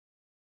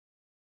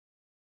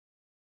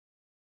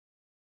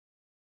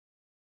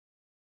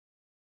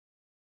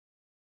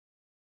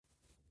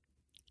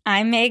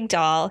I'm Meg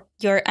Dahl,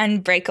 your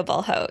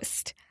unbreakable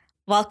host.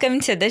 Welcome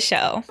to the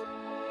show.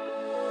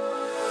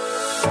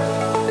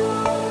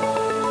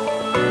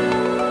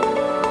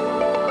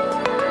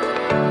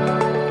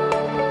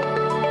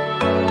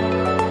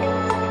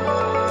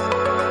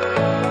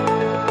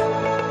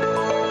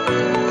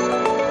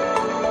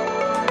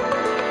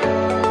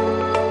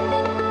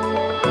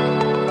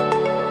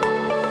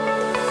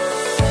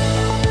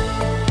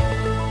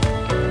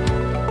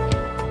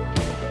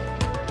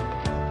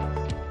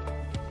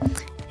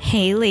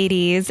 Hey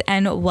ladies,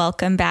 and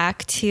welcome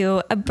back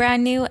to a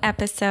brand new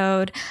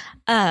episode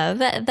of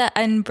the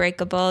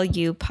Unbreakable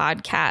You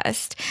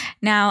podcast.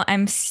 Now,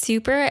 I'm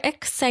super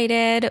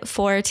excited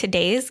for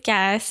today's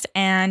guest,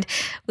 and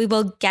we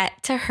will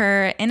get to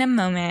her in a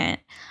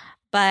moment.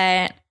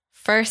 But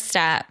first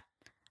up,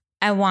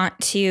 I want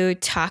to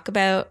talk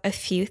about a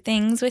few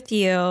things with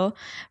you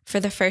for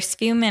the first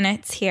few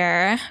minutes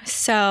here.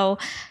 So,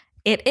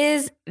 it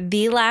is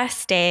the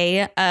last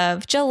day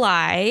of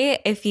July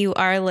if you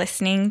are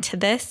listening to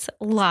this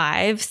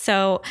live.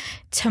 So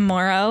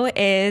tomorrow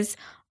is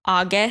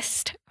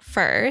August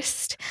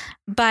 1st,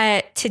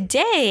 but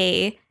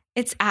today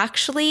it's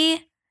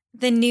actually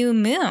the new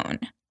moon.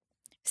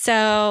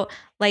 So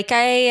like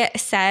I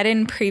said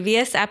in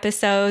previous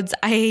episodes,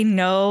 I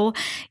know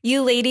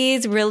you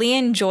ladies really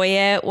enjoy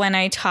it when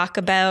I talk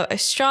about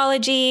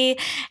astrology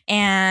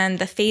and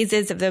the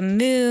phases of the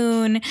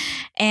moon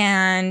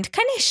and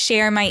kind of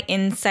share my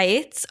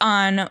insights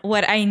on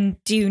what I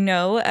do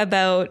know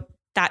about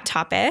that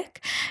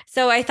topic.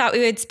 So I thought we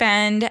would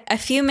spend a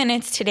few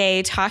minutes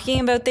today talking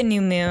about the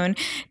new moon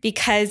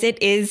because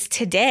it is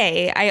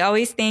today. I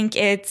always think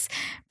it's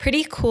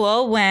pretty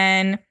cool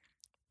when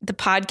the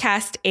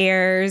podcast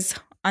airs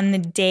on the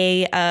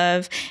day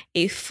of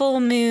a full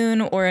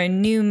moon or a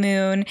new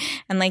moon.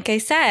 And like I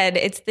said,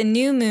 it's the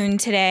new moon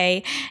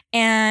today.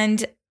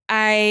 And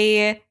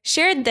I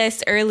shared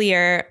this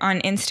earlier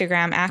on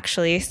Instagram,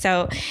 actually.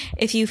 So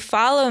if you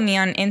follow me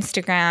on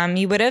Instagram,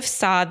 you would have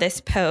saw this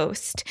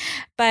post.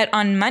 But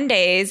on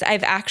Mondays,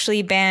 I've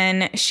actually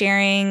been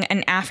sharing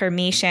an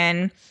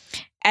affirmation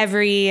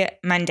every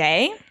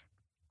Monday.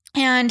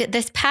 And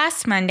this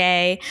past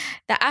Monday,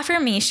 the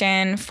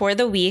affirmation for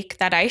the week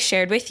that I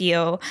shared with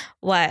you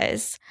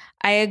was,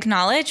 I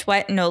acknowledge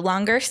what no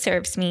longer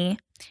serves me,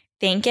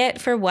 thank it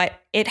for what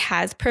it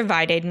has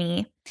provided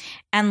me,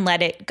 and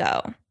let it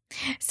go.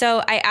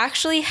 So I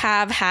actually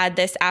have had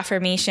this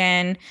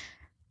affirmation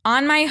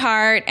on my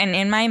heart and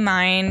in my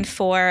mind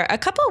for a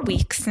couple of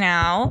weeks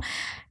now.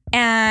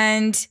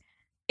 And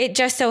it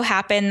just so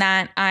happened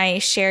that I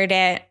shared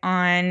it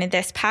on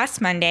this past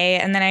Monday,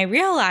 and then I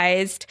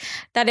realized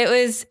that it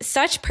was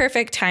such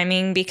perfect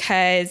timing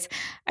because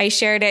I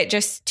shared it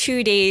just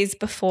 2 days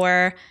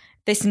before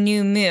this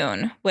new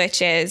moon,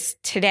 which is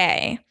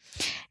today.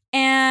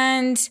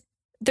 And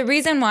the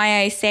reason why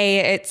I say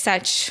it's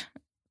such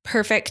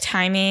perfect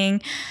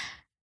timing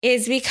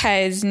is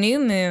because new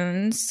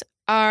moons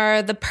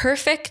are the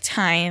perfect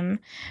time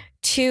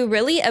to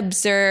really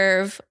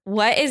observe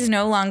what is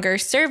no longer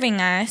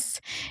serving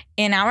us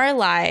in our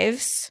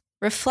lives,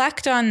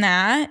 reflect on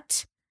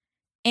that,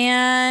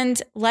 and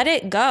let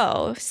it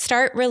go.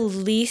 Start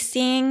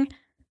releasing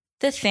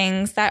the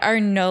things that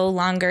are no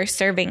longer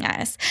serving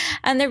us.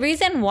 And the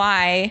reason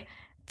why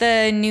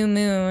the new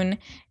moon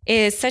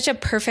is such a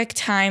perfect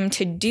time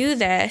to do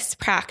this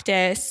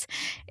practice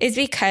is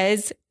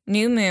because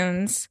new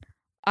moons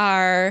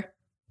are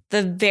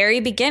the very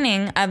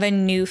beginning of a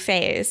new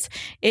phase.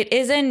 It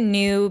is a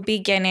new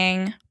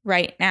beginning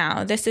right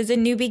now. This is a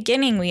new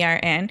beginning we are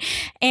in.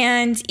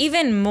 And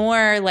even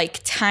more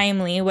like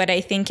timely, what I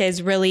think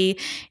is really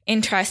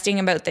interesting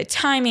about the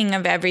timing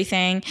of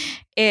everything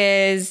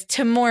is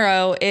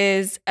tomorrow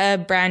is a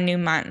brand new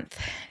month.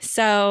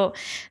 So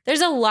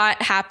there's a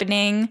lot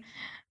happening.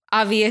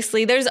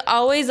 Obviously, there's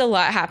always a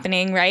lot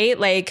happening, right?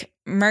 Like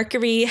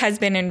Mercury has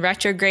been in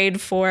retrograde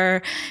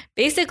for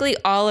basically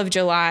all of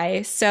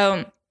July.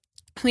 So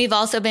we've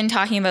also been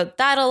talking about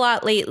that a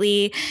lot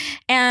lately.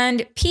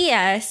 And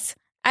P.S.,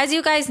 as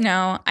you guys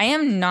know, I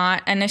am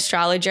not an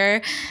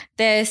astrologer.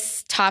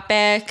 This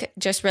topic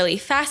just really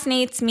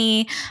fascinates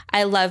me.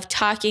 I love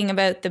talking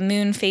about the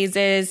moon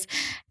phases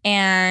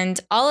and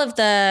all of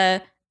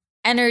the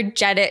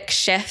energetic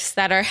shifts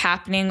that are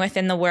happening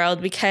within the world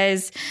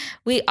because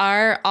we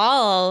are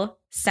all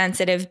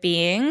sensitive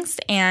beings,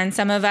 and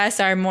some of us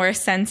are more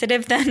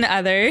sensitive than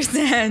others.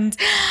 And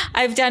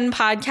I've done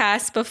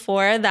podcasts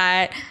before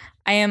that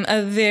I am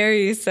a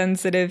very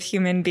sensitive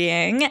human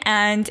being.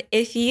 And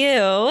if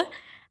you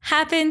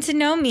happen to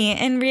know me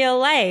in real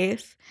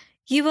life,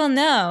 you will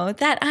know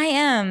that I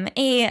am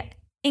a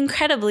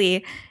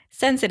incredibly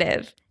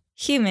sensitive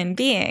human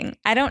being.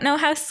 I don't know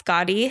how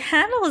Scotty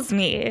handles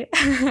me.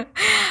 I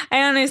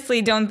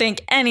honestly don't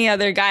think any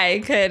other guy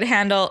could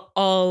handle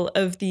all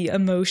of the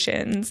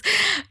emotions.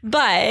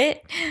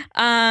 But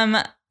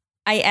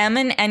I I am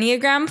an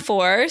Enneagram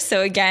 4.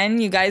 So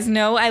again, you guys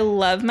know I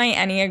love my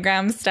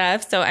Enneagram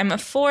stuff. So I'm a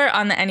 4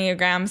 on the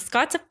Enneagram.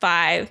 Scott's a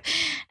 5.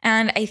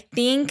 And I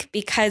think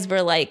because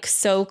we're like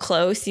so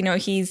close, you know,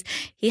 he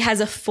has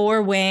a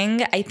 4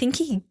 wing. I think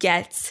he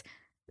gets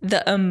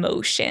the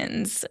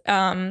emotions.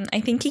 I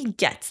think he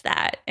gets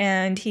that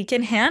and he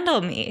can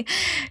handle me.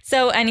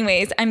 So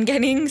anyways, I'm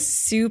getting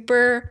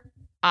super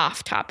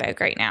off topic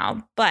right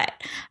now, but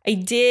I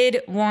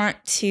did want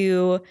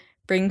to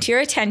bring to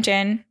your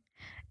attention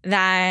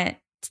that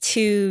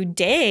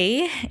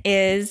today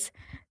is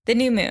the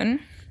new moon.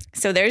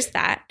 So there's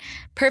that.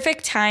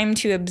 Perfect time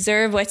to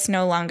observe what's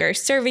no longer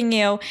serving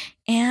you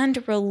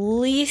and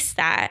release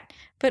that.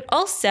 But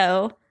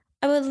also,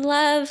 I would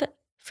love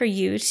for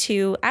you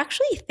to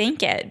actually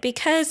thank it,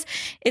 because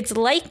it's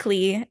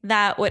likely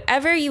that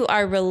whatever you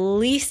are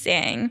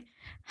releasing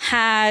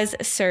has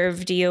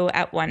served you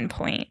at one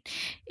point.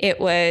 It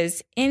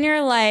was in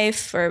your life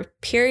for a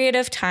period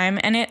of time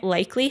and it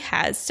likely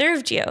has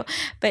served you,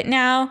 but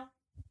now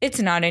it's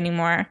not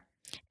anymore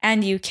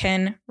and you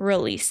can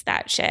release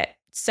that shit.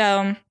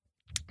 So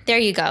there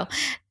you go.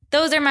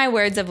 Those are my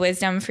words of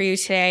wisdom for you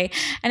today.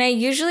 And I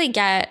usually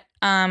get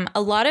a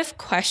lot of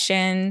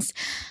questions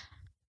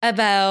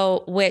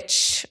about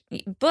which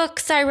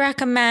books I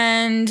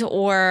recommend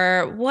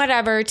or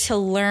whatever to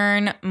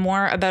learn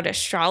more about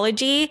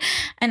astrology.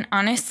 And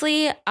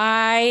honestly,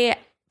 I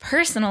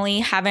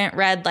personally haven't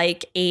read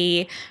like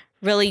a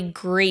really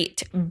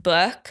great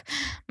book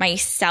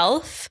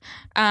myself.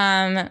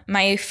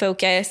 My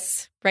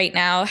focus right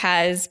now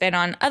has been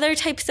on other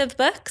types of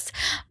books.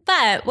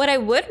 But what I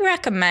would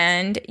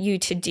recommend you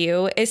to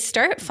do is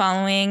start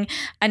following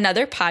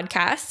another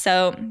podcast.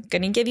 So I'm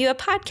going to give you a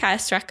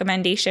podcast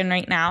recommendation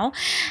right now.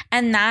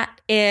 And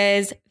that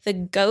is The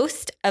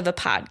Ghost of a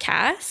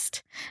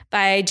Podcast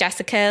by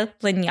Jessica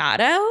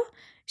Lanyadoo.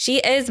 She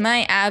is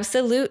my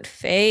absolute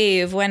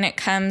fave when it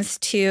comes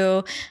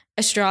to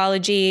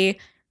astrology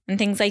and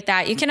things like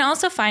that. You can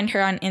also find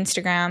her on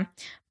Instagram.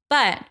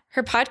 But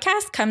her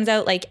podcast comes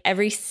out like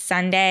every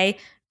Sunday,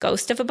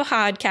 Ghost of a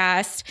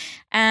Podcast,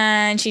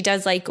 and she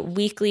does like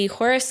weekly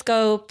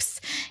horoscopes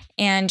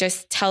and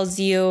just tells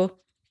you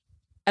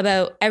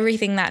about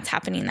everything that's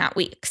happening that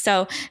week.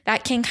 So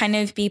that can kind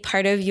of be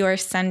part of your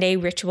Sunday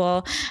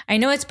ritual. I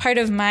know it's part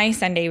of my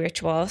Sunday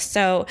ritual.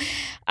 So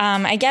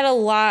I get a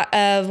lot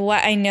of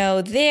what I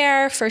know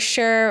there for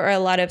sure, or a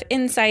lot of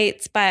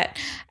insights, but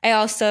I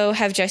also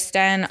have just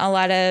done a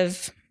lot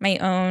of my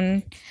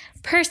own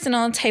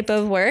personal type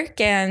of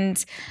work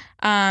and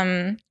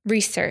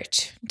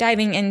research,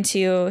 diving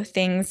into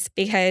things,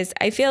 because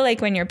I feel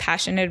like when you're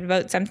passionate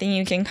about something,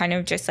 you can kind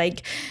of just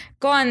like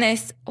go on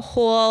this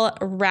whole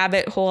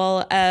rabbit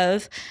hole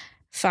of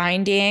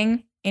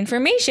finding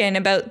information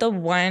about the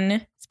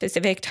one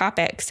specific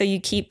topic. So you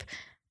keep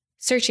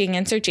searching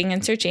and searching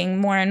and searching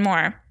more and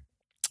more.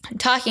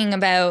 Talking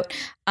about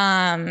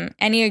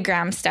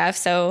Enneagram stuff.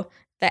 So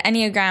the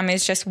Enneagram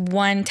is just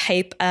one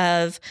type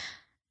of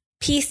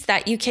piece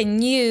that you can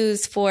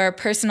use for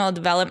personal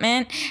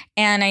development.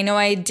 And I know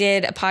I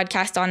did a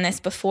podcast on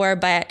this before,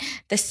 but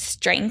the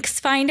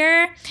Strengths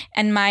Finder,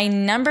 and my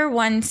number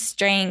one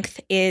strength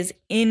is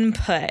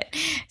input.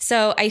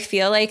 So I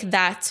feel like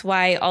that's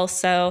why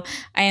also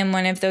I am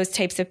one of those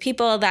types of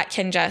people that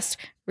can just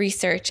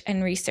research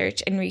and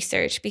research and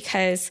research,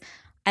 because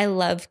I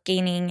love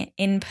gaining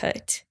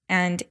input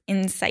and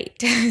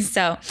insight.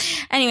 So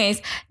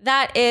anyways,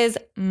 that is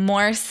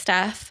more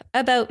stuff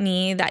about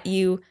me that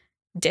you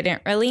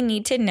didn't really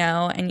need to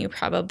know and you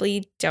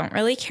probably don't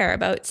really care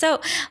about.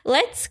 So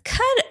let's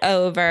cut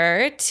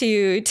over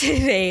to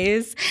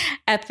today's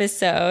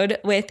episode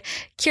with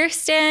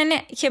Kersten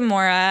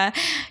Kimura.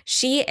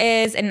 She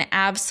is an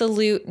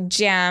absolute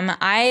gem.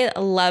 I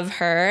love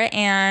her,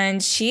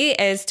 and she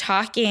is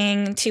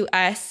talking to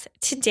us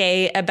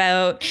today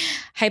about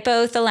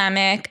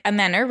hypothalamic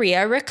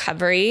amenorrhea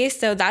recovery.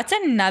 So that's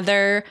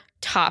another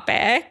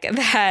topic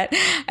that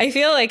I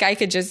feel like I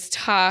could just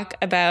talk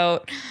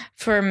about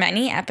for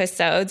many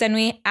episodes. And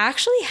we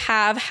actually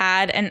have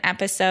had an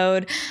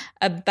episode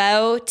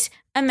about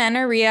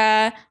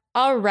amenorrhea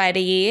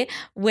already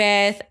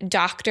with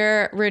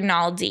Dr.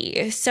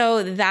 Rinaldi.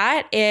 So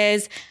that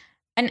is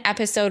an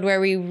episode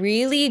where we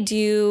really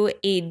do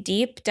a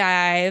deep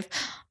dive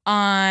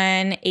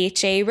on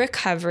HA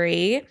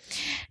recovery.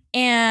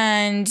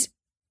 And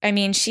I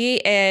mean, she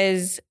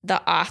is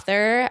the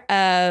author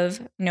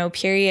of No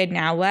Period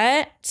Now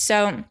What?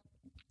 So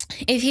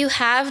if you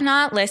have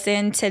not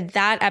listened to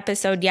that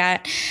episode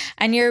yet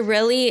and you're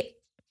really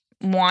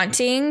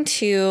wanting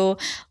to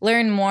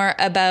learn more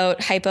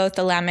about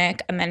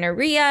hypothalamic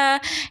amenorrhea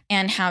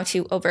and how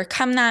to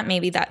overcome that,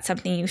 maybe that's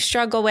something you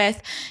struggle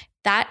with,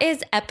 that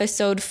is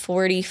episode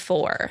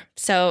 44.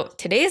 So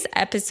today's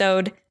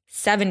episode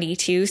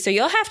 72. So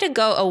you'll have to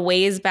go a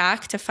ways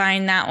back to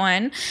find that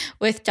one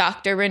with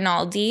Dr.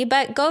 Rinaldi,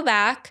 but go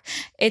back.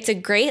 It's a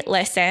great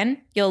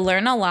listen. You'll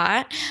learn a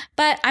lot.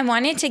 But I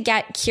wanted to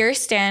get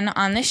Kersten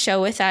on the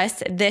show with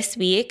us this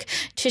week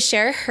to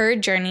share her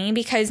journey,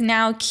 because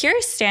now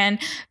Kersten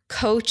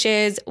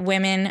coaches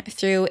women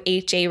through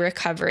HA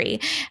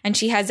recovery. And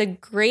she has a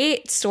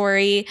great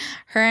story.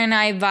 Her and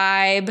I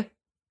vibe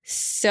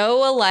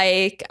so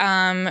alike.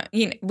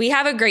 We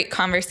have a great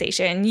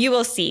conversation. You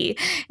will see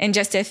in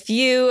just a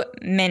few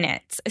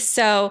minutes.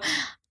 So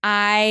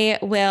I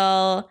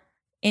will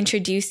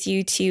introduce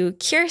you to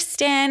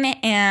Kersten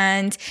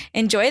and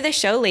enjoy the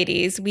show,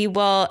 ladies. We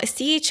will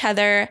see each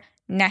other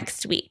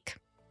next week.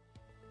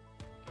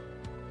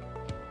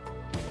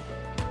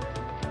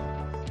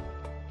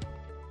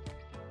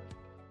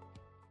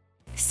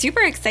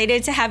 Super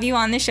excited to have you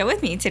on the show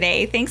with me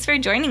today. Thanks for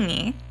joining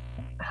me.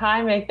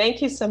 Hi, Meg.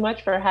 Thank you so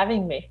much for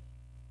having me.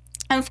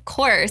 Of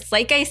course.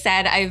 Like I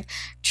said, I've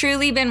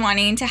truly been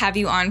wanting to have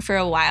you on for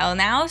a while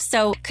now.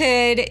 So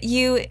could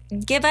you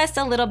give us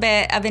a little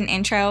bit of an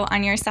intro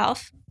on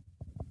yourself?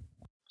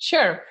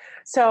 Sure.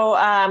 So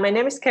my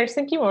name is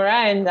Kersten Kimura,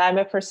 and I'm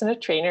a personal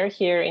trainer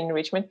here in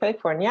Richmond,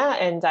 California.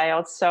 And I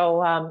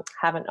also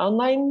have an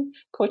online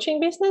coaching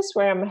business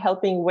where I'm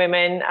helping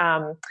women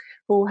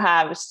who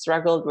have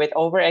struggled with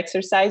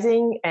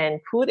over-exercising and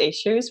food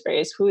issues,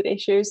 various food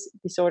issues,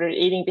 disordered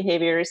eating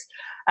behaviors,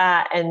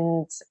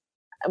 and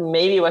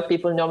maybe what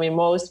people know me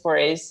most for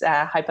is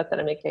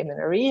hypothalamic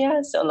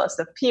amenorrhea, so loss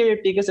of period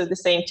because of the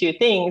same two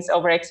things,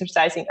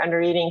 over-exercising,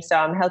 under-eating. So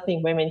I'm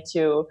helping women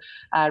to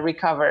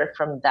recover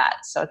from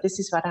that. So this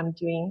is what I'm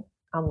doing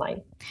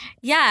online.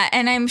 Yeah,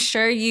 and I'm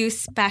sure you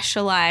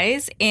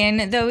specialize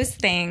in those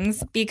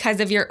things because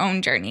of your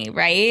own journey,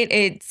 right?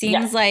 It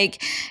seems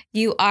like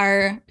you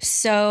are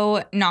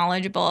so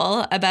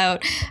knowledgeable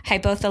about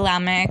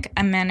hypothalamic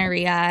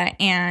amenorrhea,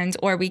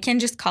 or we can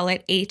just call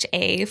it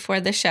HA for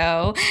the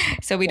show,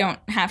 so we don't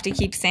have to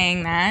keep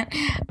saying that.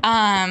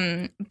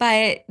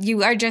 But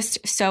you are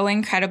just so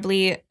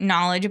incredibly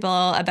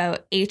knowledgeable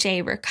about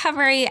HA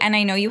recovery, and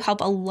I know you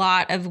help a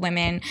lot of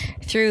women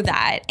through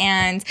that.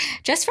 And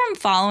just from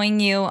following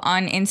you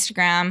on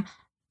Instagram,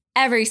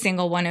 every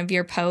single one of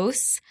your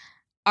posts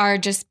are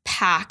just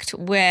packed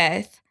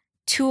with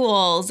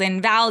tools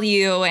and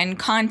value and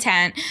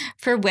content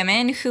for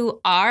women who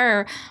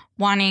are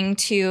wanting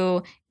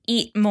to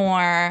eat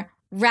more,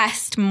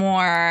 rest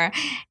more,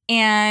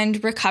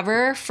 and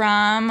recover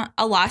from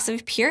a loss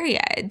of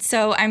period.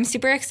 So I'm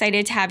super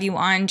excited to have you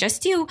on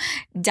just to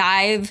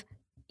dive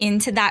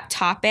into that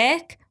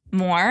topic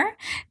more,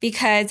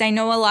 because I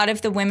know a lot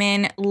of the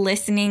women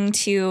listening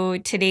to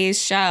today's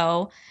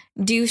show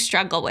do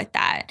struggle with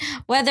that,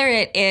 whether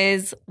it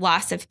is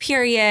loss of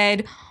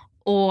period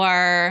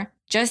or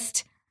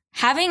just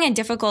having a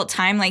difficult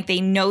time, like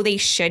they know they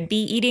should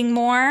be eating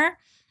more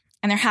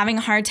and they're having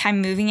a hard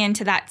time moving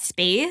into that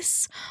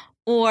space,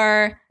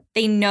 or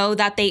they know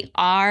that they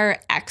are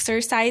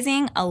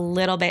exercising a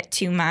little bit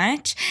too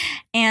much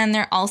and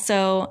they're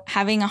also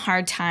having a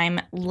hard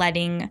time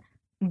letting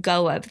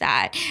go of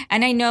that.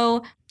 And I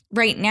know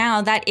right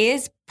now that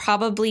is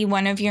probably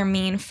one of your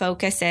main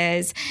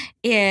focuses,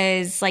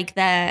 is like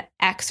the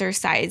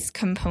exercise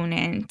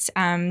component.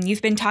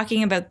 You've been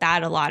talking about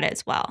that a lot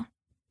as well.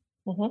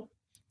 Mm-hmm.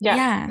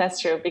 Yeah,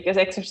 that's true, because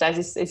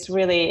exercise is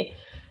really,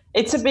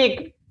 it's a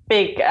big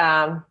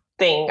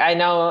thing. I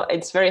know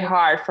it's very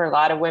hard for a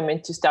lot of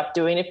women to stop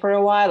doing it for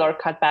a while or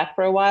cut back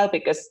for a while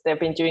because they've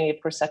been doing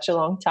it for such a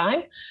long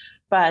time.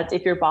 But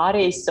if your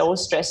body is so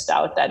stressed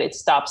out that it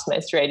stops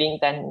menstruating,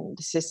 then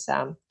this is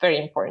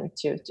very important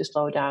to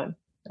slow down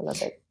a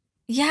little bit.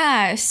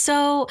 Yeah.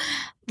 So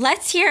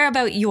let's hear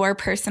about your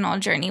personal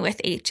journey with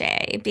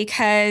HA,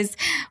 because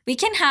we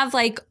can have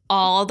like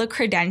all the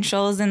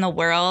credentials in the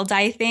world,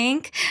 I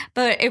think,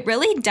 but it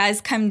really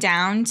does come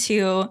down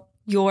to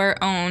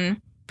your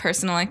own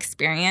personal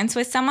experience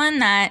with someone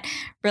that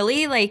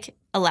really like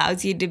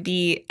allows you to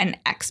be an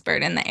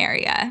expert in the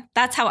area.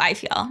 That's how I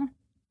feel.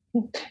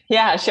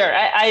 Yeah, sure.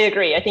 I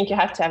agree. I think you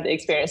have to have the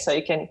experience so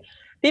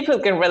people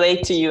can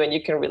relate to you and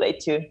you can relate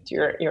to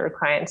your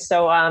clients.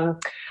 So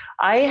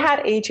I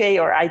had HA,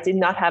 or I did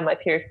not have my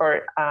period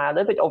for a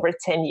little bit over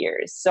 10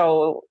 years.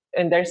 So,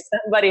 and there's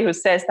somebody who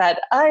says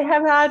that I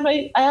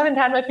haven't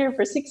had my period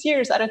for 6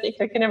 years. I don't think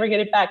I can ever get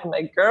it back. I'm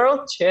like,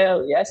 girl,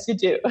 chill. Yes, you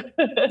do.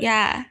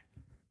 Yeah.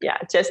 Yeah.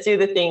 Just do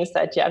the things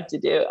that you have to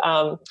do.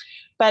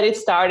 But it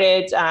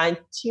started in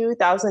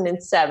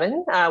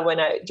 2007 when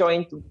I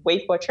joined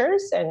Weight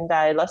Watchers, and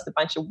I lost a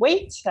bunch of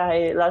weight.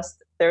 I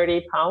lost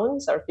 30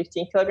 pounds or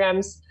 15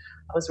 kilograms.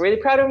 I was really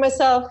proud of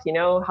myself. You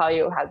know, how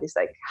you have this,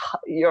 like,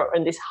 you're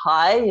on this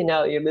high, you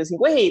know, you're losing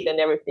weight and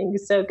everything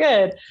is so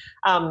good.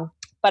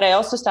 But I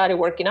also started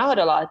working out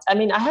a lot. I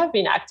mean, I have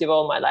been active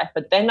all my life,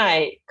 but then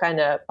I kind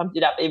of pumped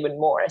it up even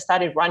more. I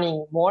started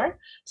running more,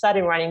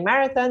 started running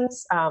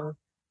marathons.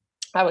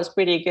 I was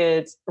pretty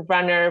good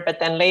runner,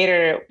 but then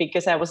later,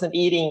 because I wasn't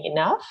eating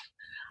enough,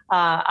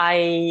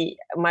 my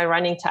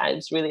running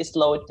times really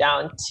slowed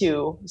down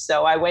too.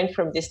 So I went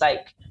from this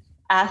like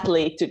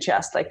athlete to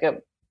just like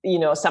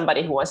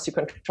somebody who wants to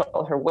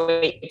control her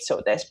weight so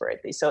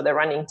desperately. So the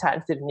running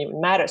times didn't even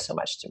matter so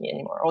much to me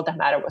anymore. All that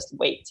mattered was the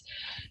weight.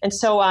 And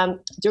so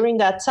during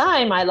that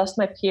time, I lost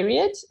my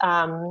period.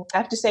 I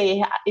have to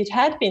say it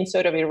had been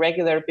sort of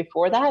irregular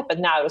before that, but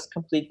now it was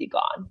completely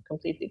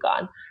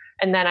gone.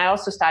 And then I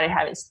also started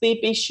having sleep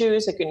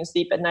issues. I couldn't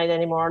sleep at night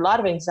anymore. A lot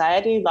of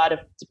anxiety, a lot of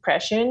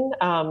depression,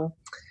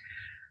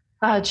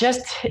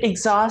 just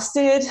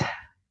exhausted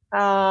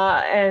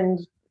and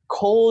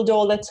cold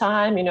all the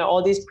time,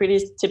 all these pretty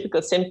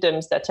typical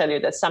symptoms that tell you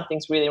that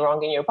something's really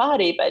wrong in your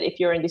body. But if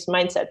you're in this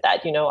mindset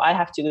that, I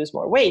have to lose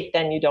more weight,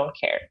 then you don't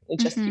care. You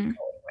just keep going,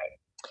 right?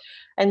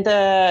 And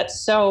I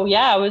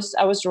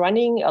was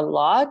running a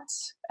lot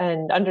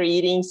and under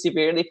eating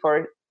severely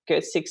for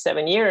good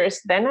 6-7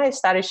 years. Then I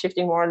started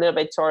shifting more a little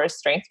bit towards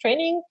strength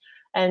training,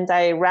 and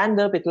I ran a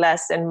little bit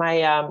less. And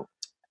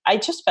I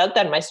just felt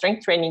that my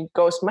strength training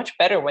goes much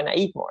better when I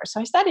eat more. So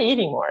I started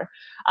eating more.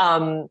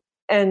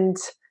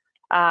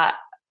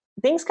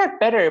 Things got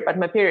better, but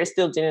my period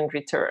still didn't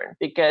return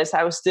because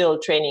I was still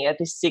training at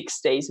least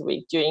 6 days a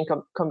week, doing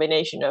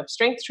combination of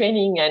strength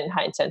training and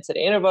high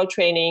intensity interval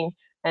training,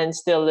 and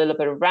still a little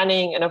bit of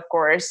running. And of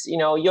course,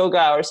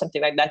 yoga or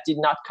something like that did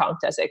not count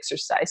as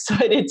exercise. So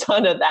I did a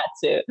ton of that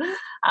too.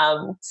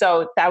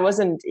 So that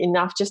wasn't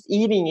enough. Just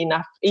eating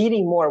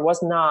more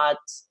was not,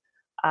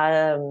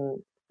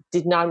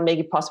 did not make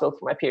it possible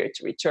for my period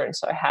to return.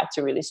 So I had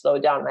to really slow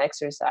down my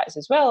exercise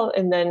as well.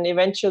 And then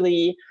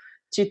eventually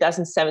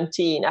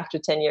 2017, after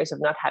 10 years of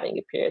not having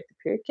a period, the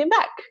period came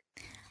back.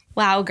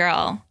 Wow,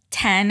 girl.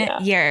 10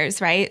 years,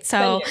 right?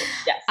 So 10 years,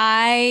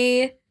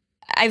 yes.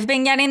 I've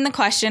been getting the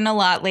question a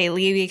lot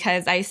lately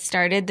because I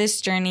started this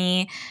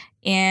journey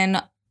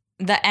in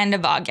the end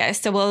of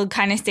August. So we'll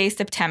kind of say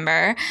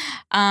September,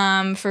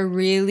 for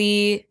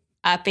really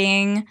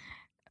upping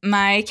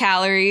my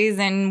calories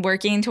and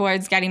working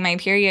towards getting my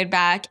period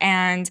back.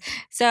 And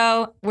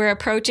so we're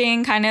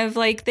approaching kind of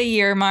like the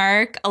year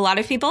mark. A lot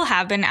of people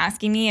have been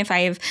asking me if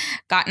I've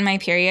gotten my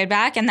period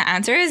back, and the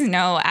answer is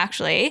no,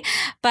 actually.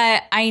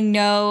 But I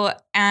know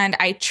and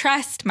I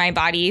trust my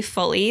body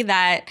fully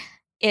that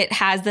it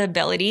has the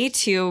ability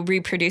to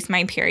reproduce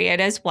my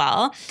period as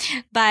well.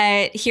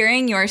 But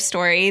hearing your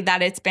story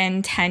that it's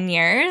been 10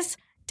 years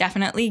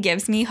definitely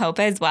gives me hope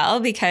as well,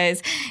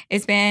 because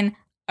it's been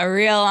a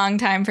real long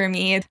time for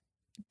me.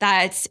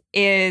 That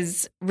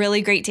is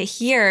really great to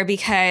hear,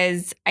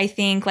 because I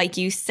think, like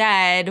you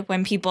said,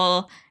 when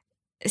people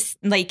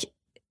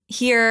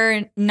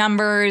hear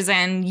numbers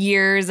and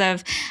years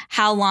of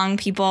how long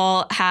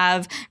people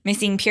have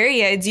missing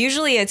periods,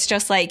 usually it's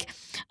just like,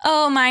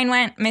 oh, mine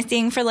went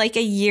missing for like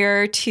a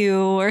year or 2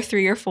 or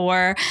 3 or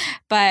 4.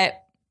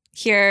 But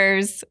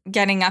here's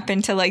getting up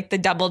into like the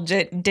double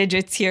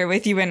digits here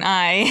with you and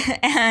I.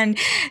 And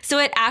so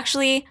it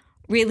actually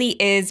really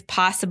is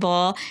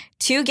possible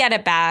to get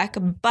it back.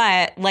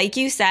 But like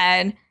you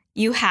said,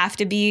 you have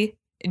to be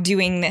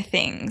doing the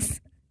things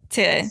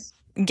to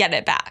get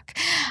it back.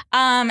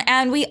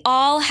 And we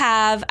all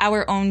have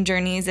our own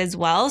journeys as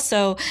well.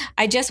 So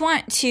I just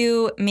want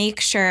to make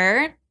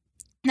sure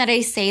that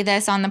I say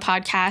this on the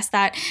podcast,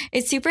 that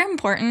it's super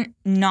important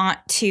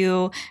not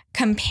to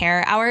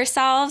compare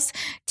ourselves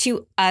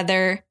to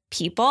other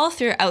people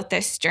throughout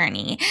this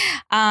journey.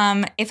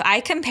 If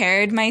I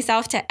compared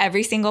myself to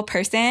every single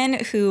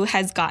person who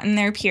has gotten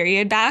their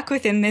period back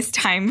within this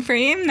time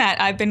frame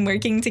that I've been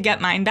working to get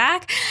mine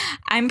back,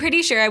 I'm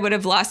pretty sure I would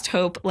have lost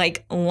hope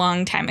like a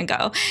long time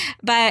ago.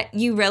 But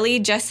you really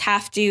just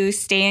have to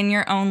stay in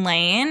your own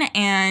lane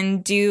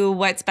and do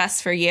what's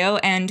best for you,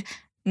 and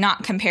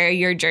not compare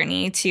your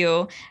journey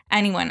to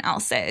anyone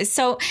else's.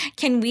 So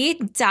can we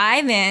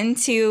dive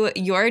into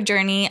your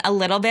journey a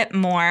little bit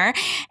more?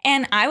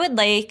 And I would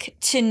like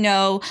to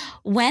know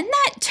when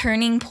that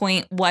turning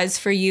point was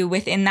for you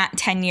within that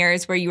 10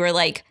 years where you were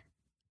like,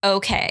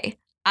 okay,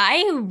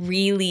 I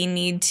really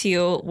need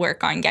to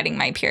work on getting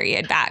my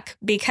period back,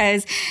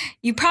 because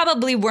you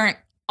probably weren't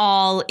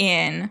all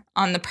in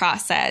on the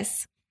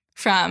process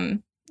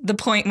from the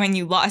point when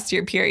you lost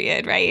your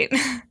period, right?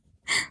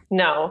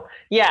 No.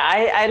 Yeah,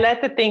 I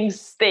let the things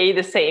stay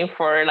the same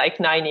for like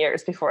 9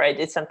 years before I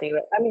did something.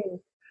 I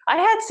mean, I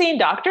had seen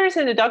doctors,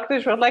 and the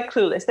doctors were like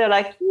clueless. They're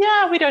like,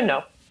 yeah, we don't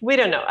know.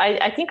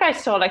 I think I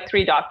saw like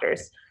 3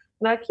 doctors.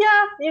 I'm like,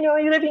 yeah,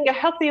 you're living a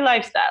healthy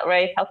lifestyle,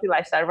 right? Healthy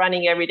lifestyle,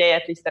 running every day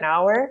at least an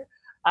hour,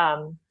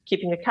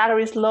 keeping the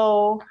calories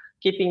low,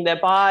 keeping the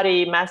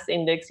body mass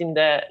index in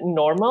the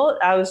normal.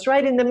 I was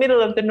right in the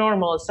middle of the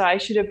normal. So I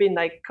should have been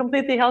like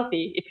completely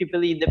healthy if you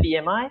believe the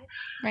BMI.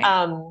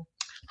 Right.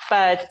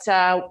 But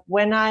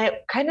when I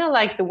kind of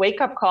like the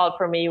wake up call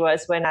for me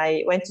was when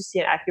I went to see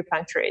an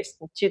acupuncturist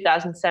in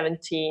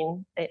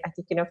 2017, I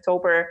think in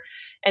October.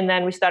 And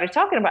then we started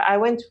talking about, I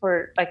went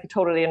for like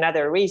totally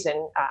another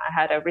reason. I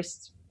had a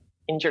wrist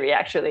injury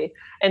actually.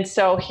 And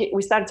so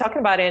we started talking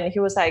about it, and he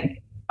was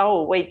like,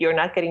 oh, wait, you're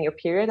not getting your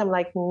period? I'm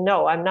like,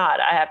 no, I'm not.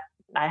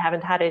 I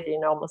haven't had it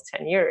in almost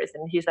 10 years.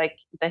 And he's like,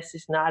 this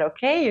is not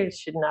okay. You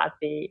should not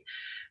be,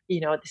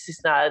 this is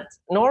not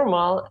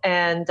normal.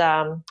 And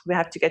we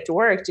have to get to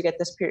work to get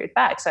this period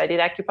back. So I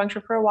did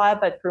acupuncture for a while,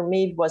 but for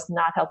me, it was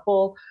not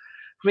helpful.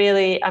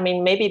 Really, I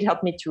mean, maybe it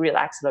helped me to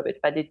relax a little bit,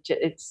 but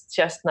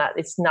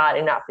it's not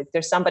enough. If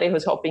there's somebody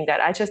who's hoping that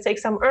I just take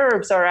some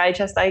herbs or I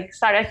just like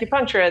start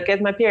acupuncture and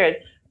get my period,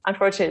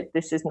 unfortunately,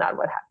 this is not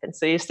what happens.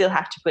 So you still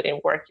have to put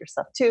in work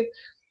yourself too.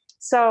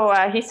 So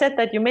he said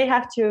that you may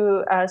have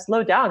to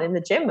slow down in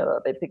the gym a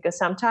little bit because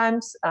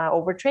sometimes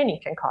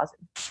overtraining can cause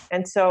it.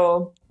 And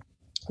so,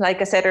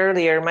 like I said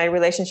earlier, my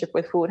relationship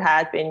with food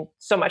had been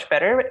so much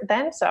better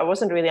then. So I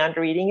wasn't really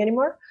under eating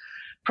anymore.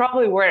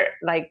 Probably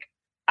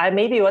I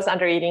maybe was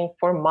under eating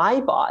for my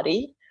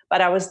body,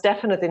 but I was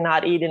definitely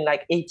not eating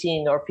like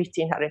 18 or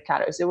 1,500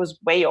 calories. It was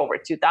way over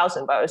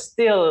 2,000, but I was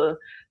still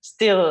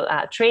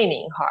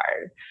training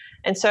hard.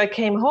 And so I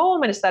came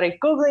home and I started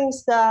Googling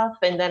stuff.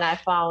 And then I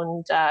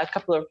found a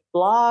couple of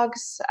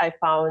blogs. I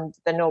found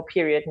the No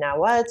Period Now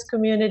What's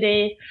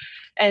community.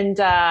 And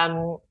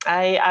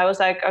I was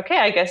like, okay,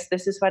 I guess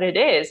this is what it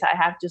is. I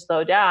have to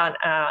slow down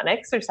on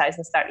exercise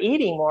and start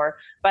eating more.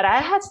 But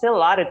I had still a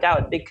lot of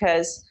doubt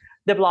because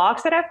the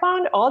blogs that I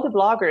found, all the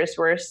bloggers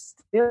were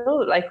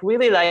still like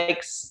really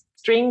like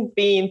string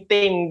bean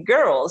thin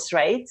girls,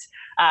 right?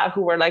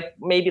 Who were like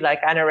maybe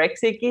like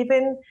anorexic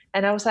even.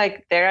 And I was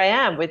like, there I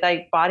am with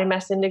like body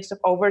mass index of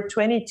over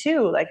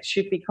 22, like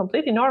should be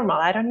completely normal.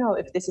 I don't know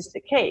if this is the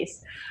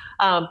case.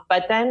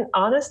 But then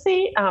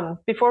honestly,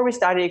 before we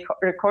started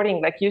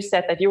recording, like you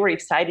said that you were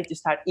excited to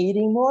start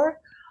eating more.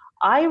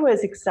 I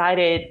was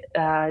excited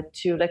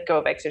to let go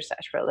of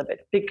exercise for a little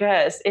bit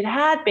because it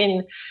had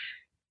been,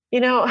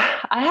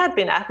 I had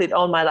been an athlete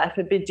all my life.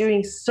 I've been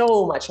doing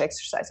so much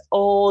exercise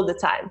all the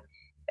time.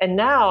 And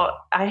now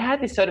I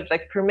had this sort of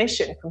like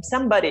permission from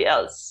somebody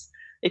else.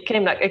 It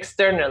came like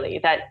externally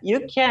that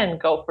you can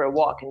go for a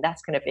walk and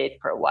that's going to be it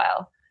for a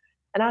while.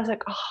 And I was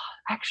like, oh,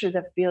 actually,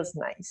 that feels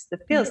nice. That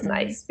feels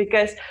nice.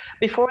 Because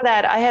before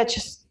that, I had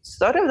just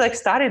sort of like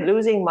started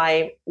losing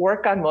my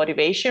workout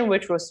motivation,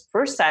 which was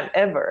first time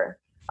ever.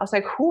 I was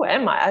like, who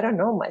am I? I don't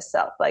know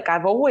myself. Like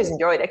I've always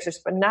enjoyed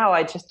exercise, but now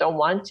I just don't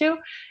want to.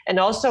 And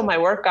also my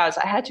workouts,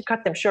 I had to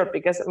cut them short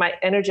because my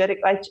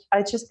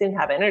I just didn't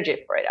have energy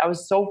for it. I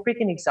was so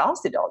freaking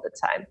exhausted all the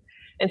time.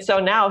 And so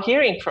now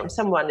hearing from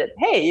someone that,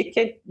 hey,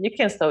 you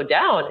can slow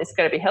down, it's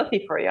going to be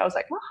healthy for you. I was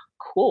like, oh,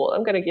 cool.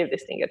 I'm going to give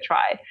this thing a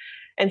try.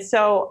 And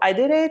so I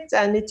did it,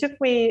 and it took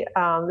me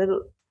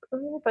about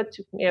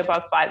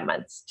 5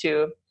 months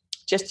to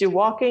just do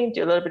walking,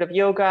 do a little bit of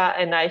yoga,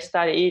 and I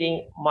started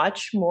eating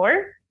much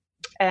more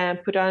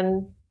and put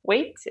on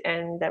weight,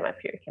 and then my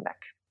period came back.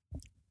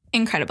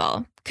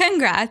 Incredible.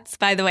 Congrats,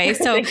 by the way.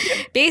 So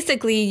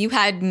basically you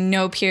had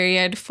no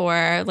period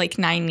for like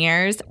 9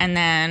 years, and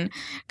then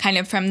kind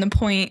of from the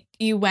point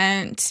you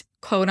went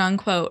quote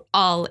unquote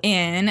all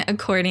in,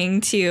 according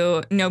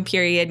to No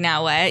Period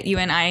Now What, you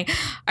and I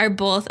are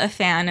both a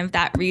fan of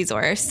that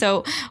resource.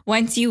 So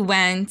once you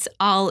went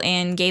all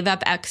in, gave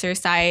up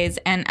exercise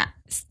and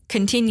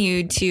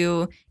continued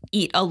to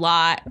eat a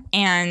lot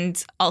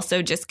and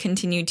also just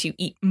continued to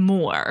eat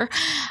more,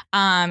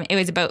 it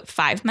was about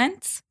 5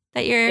 months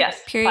that your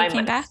period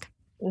came back?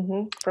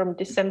 Mm-hmm. From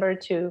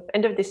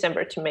end of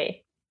December to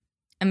May.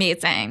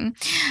 Amazing.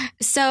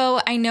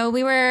 So I know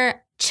we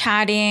were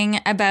chatting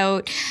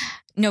about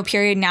No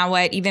Period Now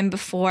What even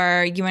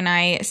before you and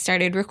I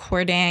started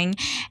recording,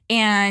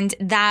 and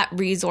that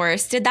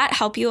resource, did that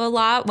help you a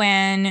lot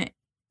when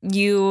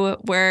you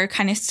were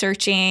kind of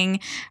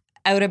searching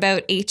out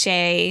about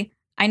HA?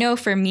 I know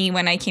for me,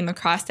 when I came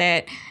across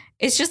it,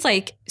 it's just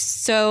like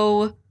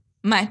so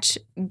much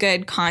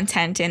good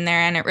content in there,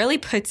 and it really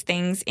puts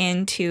things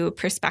into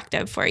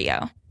perspective for you.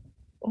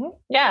 Mm-hmm.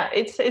 Yeah,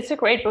 it's a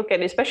great book,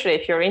 and especially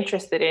if you're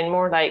interested in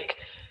more like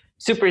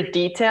super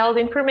detailed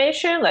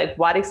information, like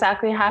what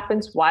exactly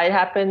happens, why it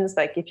happens.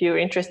 Like if you're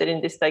interested in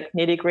this like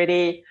nitty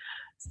gritty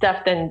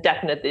stuff, then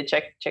definitely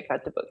check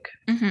out the book.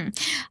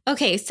 Mm-hmm.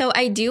 Okay, so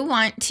I do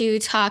want to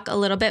talk a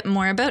little bit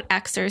more about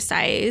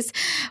exercise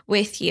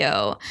with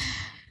you.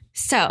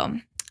 So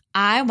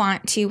I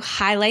want to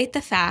highlight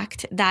the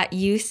fact that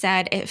you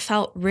said it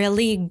felt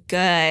really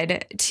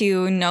good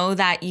to know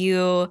that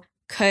you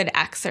could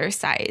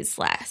exercise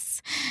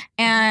less.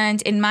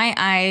 And in my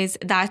eyes,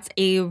 that's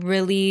a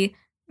really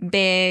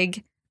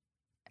big,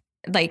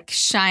 like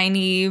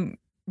shiny,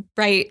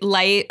 bright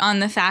light on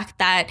the fact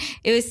that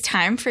it was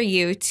time for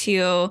you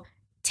to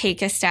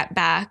take a step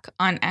back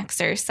on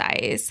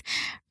exercise,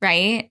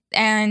 right?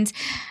 And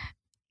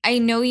I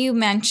know you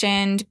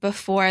mentioned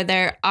before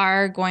there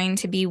are going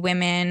to be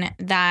women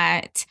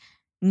that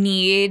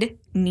need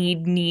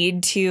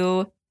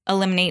to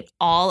eliminate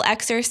all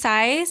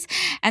exercise.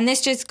 And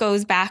this just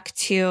goes back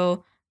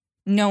to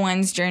no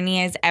one's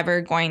journey is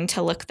ever going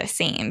to look the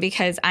same,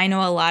 because I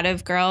know a lot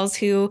of girls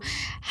who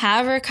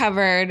have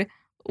recovered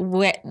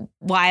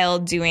while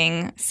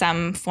doing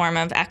some form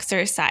of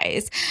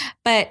exercise.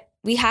 But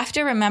we have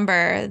to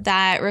remember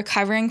that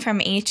recovering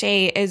from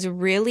HA is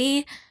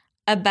really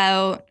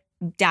about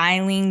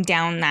dialing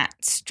down that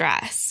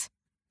stress.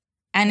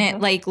 And it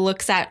like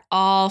looks at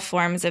all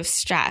forms of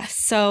stress.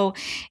 So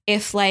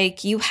if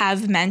like you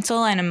have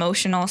mental and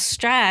emotional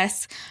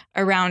stress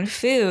around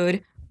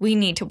food, we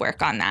need to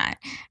work on that.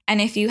 And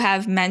if you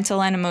have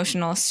mental and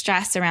emotional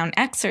stress around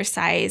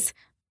exercise,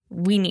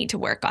 we need to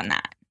work on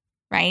that,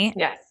 right?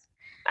 Yes,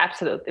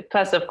 Absolutely.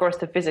 Plus, of course,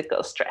 the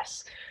physical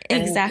stress.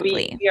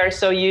 Exactly. And we are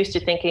so used to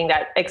thinking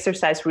that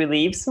exercise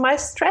relieves my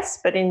stress,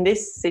 but in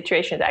this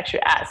situation, it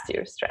actually adds to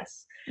your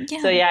stress.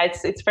 Yeah. So yeah,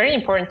 it's very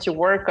important to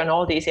work on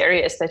all these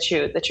areas that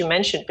you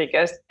mentioned,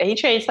 because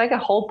HA is like a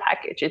whole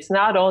package. It's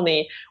not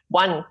only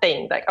one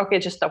thing, like, okay,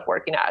 just stop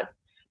working out.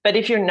 But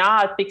if you're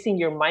not fixing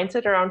your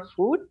mindset around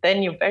food,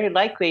 then you very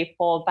likely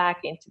fall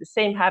back into the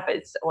same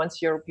habits.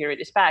 Once your period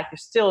is back, you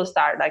still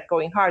start like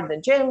going hard in the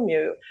gym,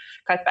 you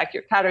cut back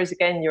your calories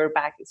again, you're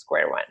back at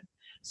square one.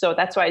 So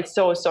that's why it's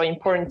so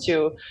important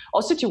to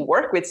also to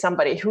work with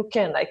somebody who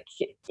can like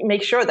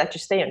make sure that you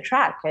stay on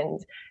track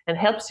and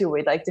helps you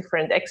with like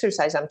different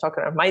exercise. I'm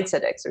talking about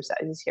mindset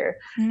exercises here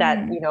that,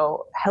 you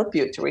know, help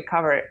you to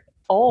recover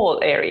all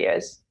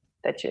areas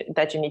that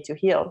you need to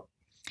heal.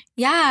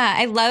 Yeah,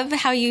 I love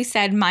how you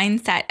said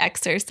mindset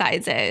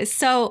exercises.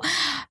 So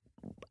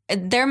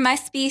there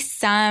must be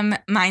some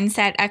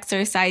mindset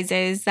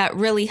exercises that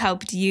really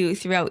helped you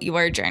throughout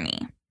your journey.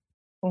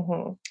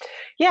 Mm-hmm.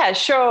 Yeah,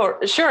 sure.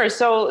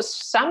 So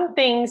some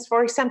things,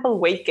 for example,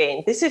 weight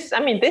gain. This is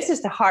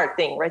the hard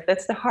thing, right?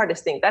 That's the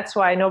hardest thing. That's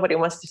why nobody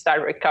wants to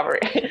start recovery.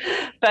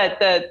 But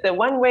the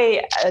one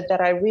way that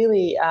I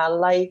really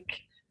like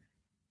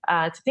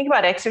to think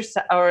about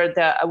exercise or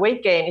the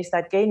weight gain is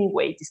that gaining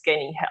weight is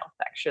gaining health,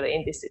 actually,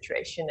 in this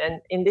situation.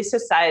 And in this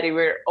society,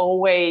 we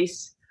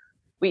always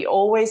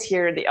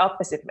hear the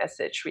opposite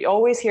message. We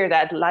always hear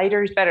that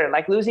lighter is better,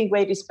 like losing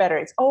weight is better.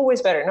 It's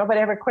always better.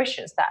 Nobody ever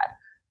questions that.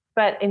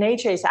 But in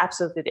HA, it's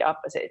absolutely the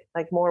opposite.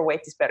 Like more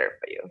weight is better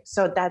for you.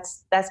 So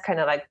that's kind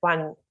of like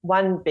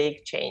one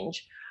big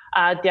change.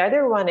 The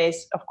other one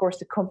is, of course,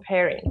 the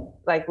comparing.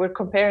 Like we're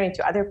comparing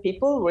to other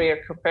people.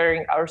 We're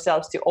comparing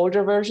ourselves to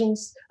older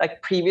versions,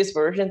 like previous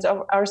versions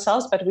of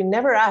ourselves. But we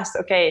never asked,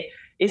 okay,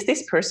 is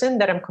this person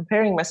that I'm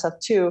comparing myself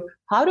to,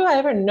 how do I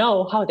ever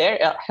know how their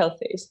health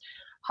is?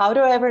 How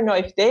do I ever know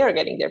if they are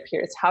getting their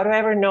periods? How do I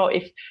ever know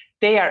if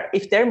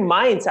their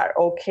minds are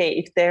okay,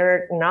 if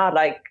they're not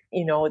like,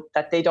 you know,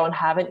 that they don't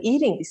have an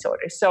eating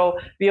disorder? So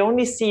we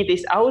only see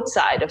this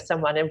outside of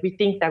someone and we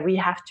think that we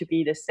have to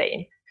be the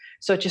same.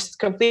 So just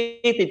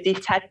completely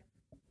detach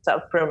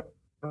yourself from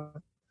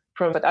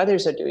what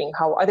others are doing,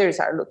 how others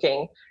are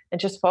looking, and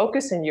just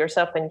focus on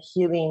yourself and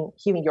healing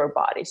your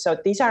body. So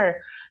these are a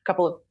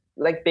couple of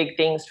like big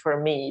things for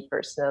me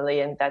personally.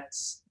 And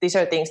these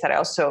are things that I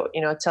also,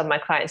 you know, tell my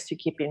clients to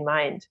keep in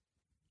mind.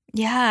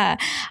 Yeah,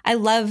 I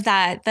love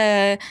that.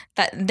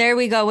 There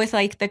we go with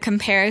like the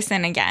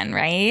comparison again,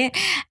 right?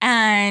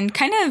 And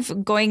kind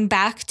of going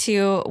back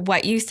to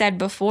what you said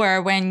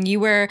before when you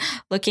were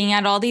looking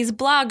at all these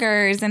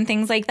bloggers and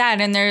things like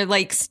that, and they're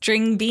like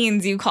string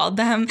beans, you called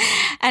them.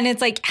 And it's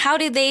like, how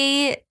do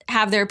they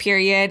have their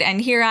period? And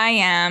here I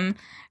am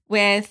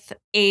with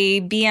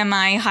a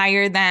BMI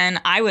higher than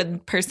I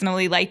would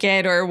personally like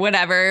it or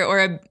whatever, or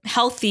a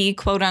healthy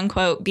quote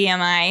unquote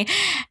BMI.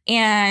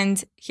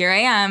 And here I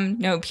am,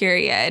 no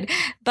period.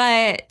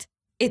 But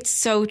it's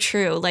so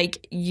true.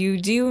 Like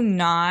you do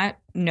not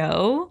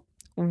know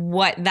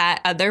what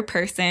that other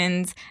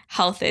person's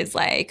health is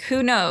like.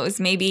 Who knows?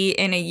 Maybe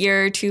in a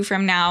year or two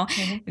from now,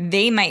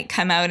 they might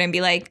come out and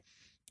be like,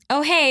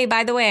 oh, hey,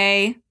 by the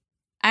way,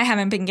 I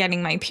haven't been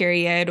getting my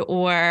period,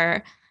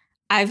 or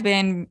I've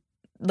been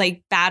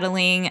like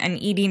battling an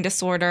eating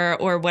disorder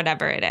or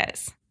whatever it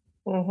is.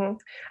 Mm-hmm.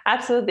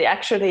 Absolutely.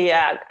 Actually,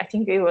 I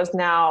think it was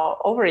now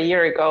over a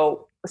year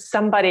ago,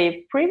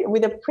 somebody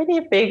with a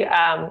pretty big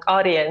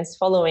audience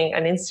following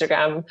on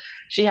Instagram,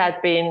 she had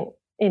been,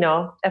 you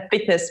know, a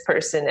fitness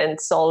person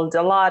and sold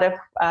a lot of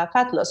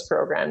fat loss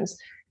programs.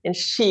 And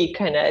she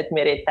kind of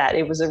admitted that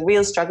it was a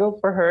real struggle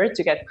for her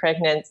to get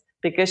pregnant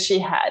because she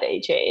had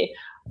HA,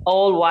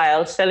 all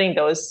while selling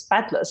those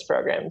fat loss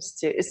programs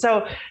too.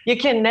 So you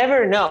can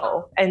never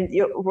know. And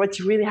what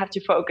you really have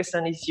to focus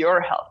on is your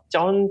health.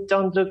 Don't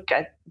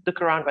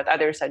look around what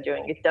others are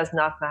doing. It does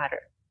not matter.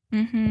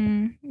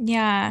 Mm-hmm.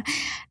 Yeah,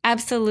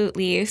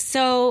 absolutely.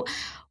 So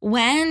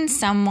when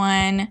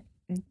someone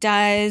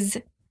does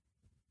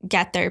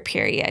get their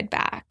period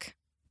back,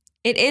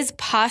 it is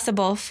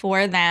possible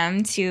for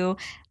them to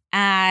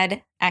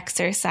add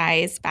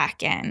exercise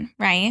back in,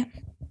 right?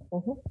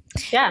 Mm-hmm.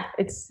 Yeah,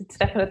 it's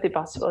definitely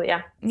possible.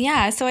 Yeah.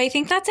 Yeah. So I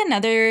think that's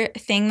another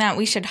thing that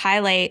we should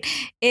highlight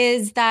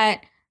is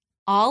that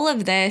all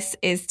of this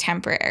is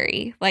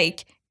temporary.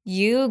 Like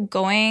you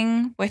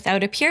going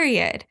without a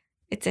period,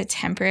 it's a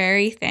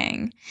temporary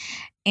thing.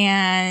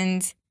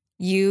 And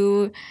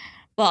I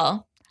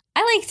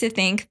like to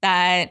think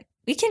that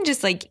we can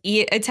just like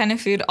eat a ton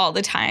of food all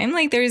the time.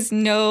 Like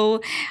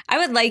I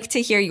would like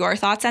to hear your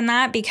thoughts on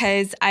that,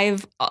 because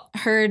I've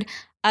heard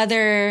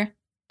other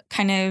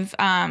kind of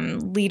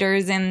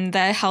leaders in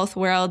the health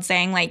world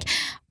saying like,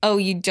 oh,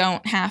 you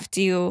don't have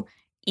to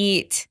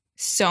eat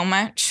so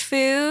much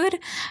food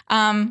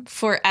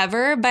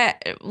forever.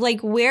 But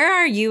like, where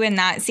are you in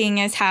that, seeing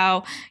as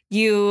how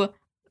you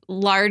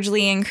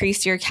largely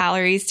increased your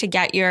calories to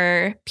get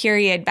your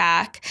period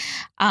back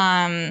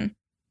and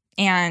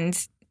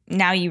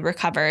now you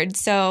recovered?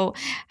 So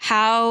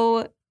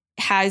how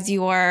has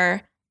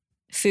your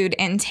food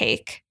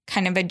intake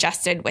kind of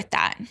adjusted with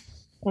that?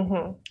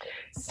 Mm-hmm.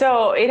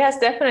 So it has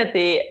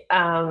definitely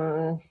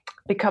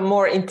become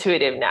more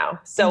intuitive now.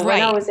 So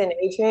when I was in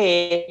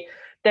HA,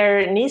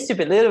 there needs to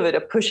be a little bit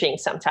of pushing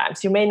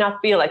sometimes. You may not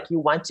feel like you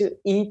want to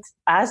eat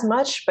as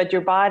much, but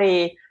your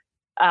body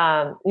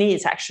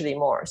needs actually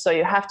more. So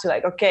you have to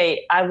like,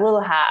 okay, I will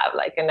have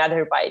like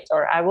another bite,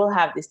 or I will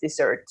have this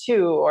dessert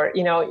too. Or,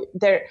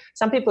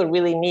 some people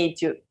really need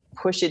to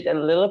push it a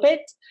little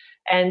bit.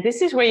 And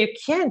this is where you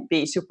can't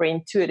be super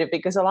intuitive,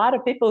 because a lot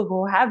of people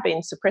who have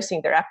been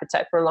suppressing their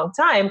appetite for a long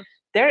time,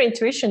 their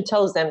intuition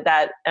tells them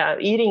that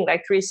eating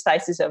like 3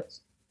 slices of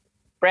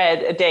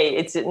bread a day,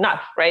 it's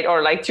enough, right?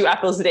 Or like 2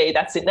 apples a day,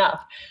 that's enough.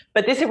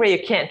 But this is where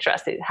you can't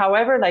trust it.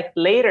 However, like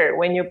later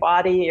when your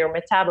body, your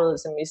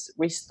metabolism is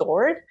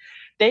restored,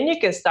 then you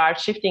can start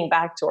shifting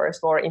back towards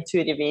more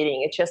intuitive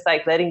eating. It's just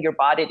like letting your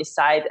body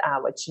decide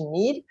what you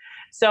need.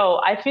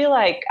 So I feel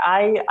like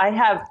I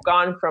have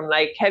gone from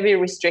like heavy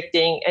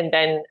restricting and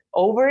then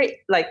over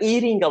like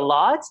eating a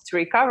lot to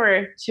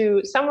recover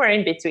to somewhere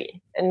in between.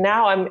 And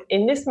now I'm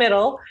in this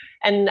middle,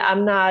 and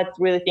I'm not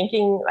really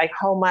thinking like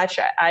how much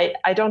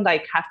I don't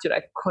like have to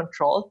like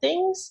control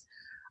things.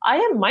 I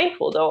am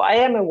mindful though. I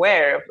am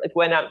aware of like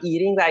when I'm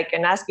eating, like,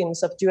 and asking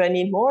myself, do I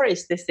need more?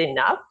 Is this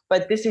enough?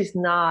 But this is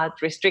not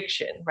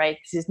restriction, right?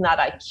 This is not,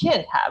 I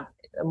can't have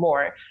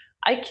more.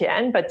 I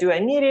can, but do I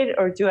need it,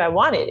 or do I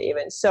want it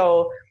even?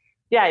 So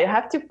yeah, you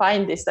have to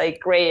find this like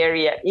gray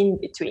area in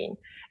between.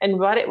 And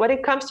when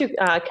it comes to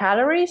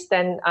calories,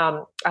 then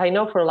I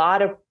know for a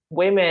lot of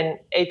women,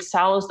 it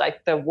sounds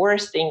like the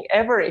worst thing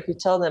ever if you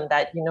tell them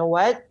that, you know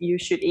what, you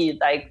should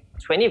eat like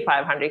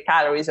 2,500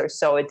 calories or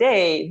so a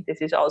day. This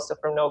is also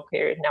from No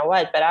Period Now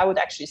What, but I would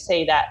actually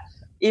say that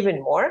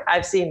even more.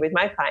 I've seen with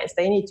my clients,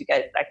 they need to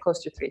get like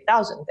close to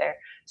 3,000 there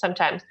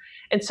sometimes.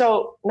 And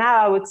so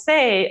now I would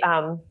say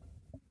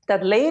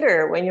that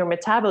later when your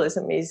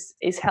metabolism is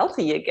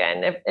healthy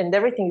again and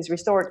everything is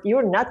restored,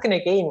 you're not going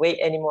to gain weight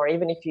anymore,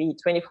 even if you eat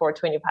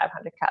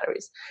 2,500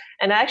 calories.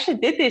 And I actually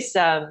did this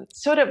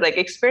sort of like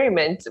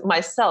experiment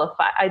myself.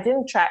 I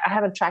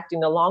haven't tracked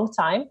in a long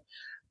time,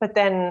 but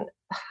then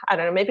I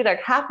don't know, maybe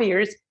like half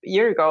a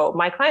year ago,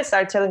 my clients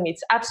started telling me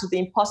it's absolutely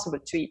impossible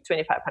to eat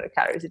 2,500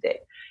 calories a day.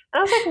 And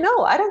I was like,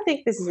 no, I don't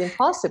think this is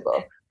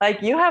impossible.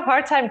 Like, you have a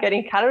hard time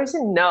getting calories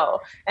in? No.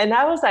 And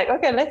I was like,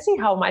 okay, let's see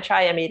how much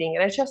I am eating.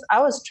 And I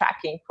was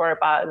tracking for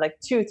about like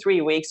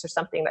 2-3 weeks or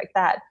something like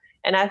that.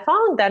 And I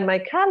found that my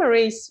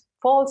calories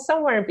fall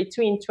somewhere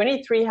between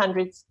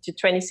 2,300 to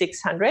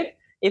 2,600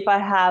 if I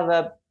have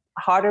a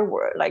harder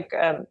work, like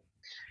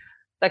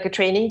a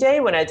training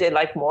day when I did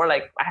like more,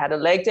 like I had a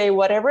leg day,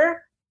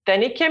 whatever,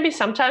 then it can be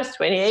sometimes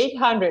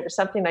 2,800 or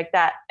something like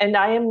that. And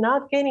I am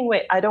not gaining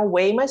weight. I don't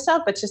weigh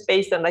myself, but just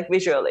based on like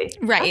visually.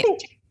 Right. Nothing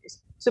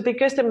changes. So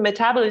because the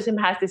metabolism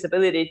has this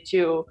ability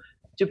to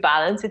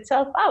balance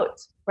itself out,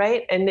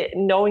 right? And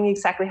knowing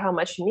exactly how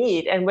much you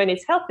need. And when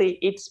it's healthy,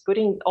 it's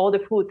putting all the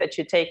food that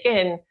you take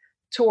in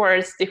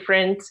towards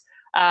different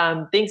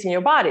things in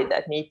your body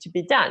that need to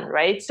be done,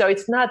 right? So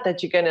it's not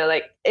that you're gonna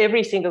like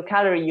every single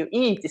calorie you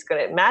eat is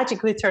gonna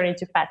magically turn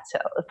into fats.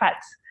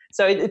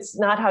 So it's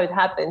not how it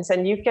happens.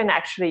 And you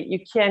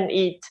can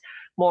eat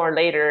more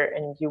later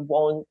and you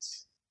won't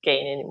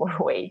gain any more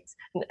weight.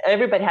 And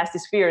everybody has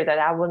this fear that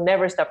I will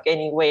never stop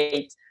gaining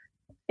weight.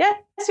 Yes,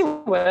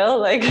 you will.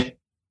 Like,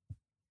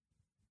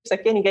 it's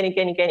like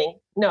gaining.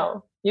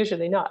 No,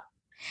 usually not.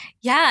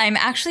 Yeah, I'm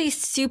actually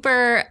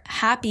super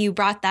happy you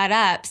brought that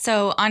up.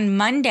 So on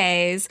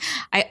Mondays,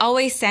 I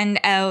always send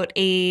out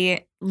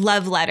a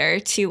love letter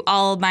to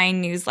all my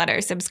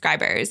newsletter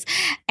subscribers.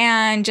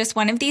 And just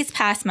one of these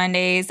past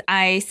Mondays,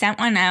 I sent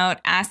one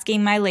out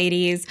asking my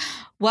ladies,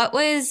 what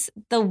was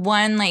the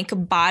one like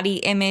body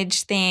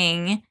image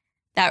thing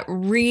that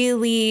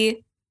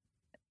really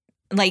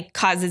like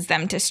causes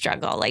them to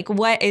struggle? Like,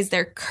 what is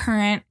their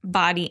current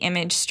body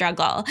image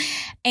struggle?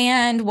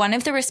 And one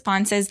of the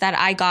responses that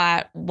I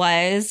got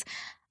was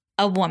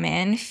a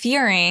woman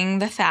fearing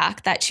the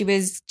fact that she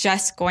was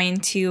just going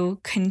to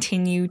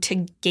continue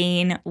to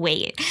gain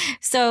weight.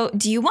 So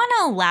do you want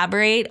to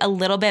elaborate a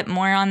little bit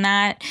more on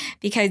that?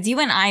 Because you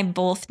and I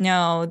both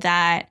know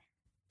that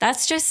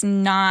that's just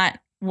not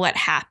what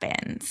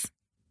happens.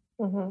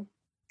 Mm-hmm.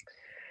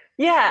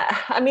 Yeah,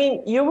 I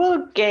mean, you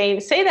will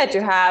gain, say that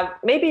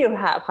maybe you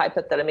have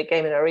hypothalamic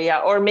amenorrhea,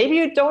 or maybe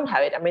you don't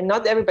have it. I mean,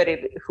 not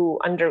everybody who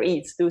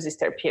undereats loses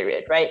their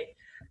period, right?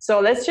 So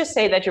let's just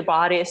say that your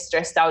body is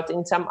stressed out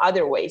in some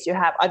other ways. You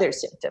have other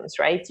symptoms,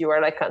 right? You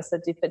are like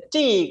constantly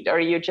fatigued, or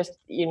you just,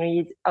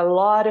 need a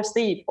lot of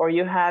sleep, or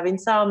you have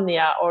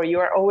insomnia, or you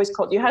are always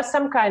cold. You have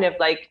some kind of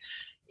like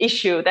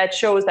issue that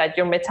shows that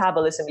your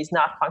metabolism is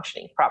not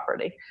functioning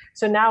properly.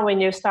 So now when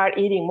you start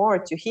eating more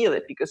to heal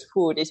it, because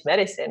food is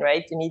medicine,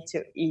 right? You need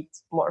to eat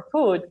more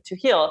food to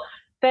heal.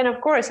 Then of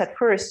course, at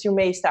first you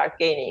may start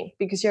gaining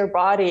because your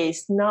body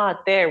is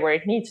not there where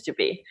it needs to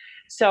be.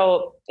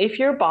 So if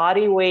your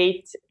body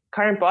weight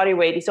current body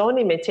weight is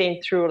only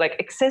maintained through like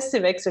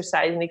excessive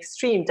exercise and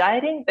extreme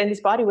dieting, then this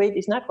body weight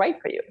is not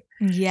right for you.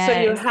 Yes. So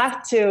you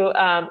have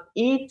to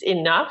eat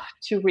enough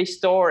to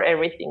restore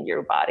everything in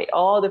your body,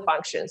 all the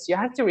functions. You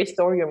have to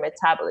restore your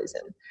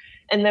metabolism.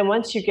 And then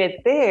once you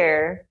get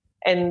there,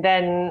 and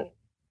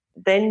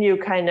then you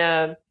kind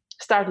of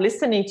start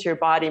listening to your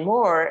body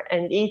more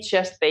and eat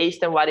just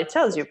based on what it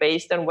tells you,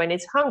 based on when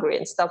it's hungry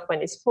and stop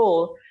when it's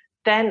full,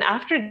 then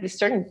after a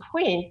certain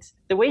point,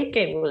 the weight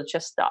gain will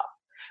just stop.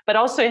 But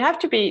also you have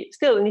to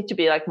still need to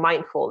be like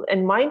mindful,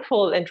 and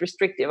mindful and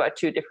restrictive are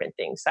two different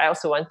things. I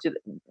also want to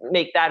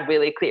make that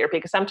really clear,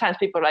 because sometimes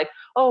people are like,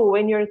 oh,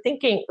 when you're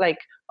thinking like,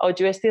 oh,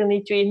 do I still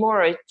need to eat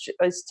more? Or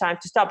it's time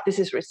to stop. This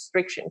is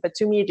restriction. But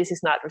to me, this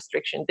is not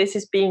restriction. This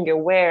is being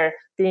aware,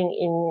 being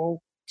in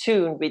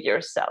tune with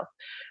yourself.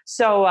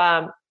 So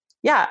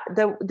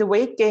the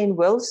weight gain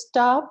will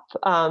stop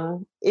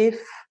if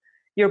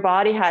your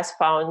body has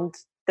found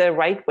the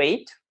right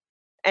weight.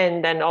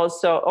 And then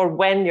also, or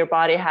when your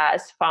body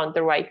has found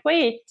the right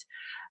weight.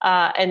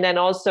 And then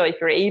also if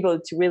you're able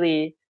to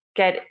really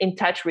get in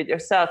touch with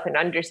yourself and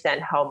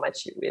understand how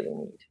much you really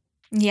need.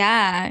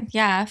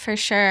 Yeah, for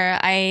sure.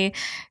 I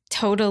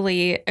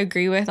totally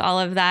agree with all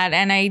of that.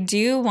 And I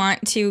do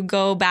want to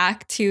go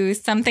back to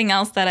something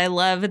else that I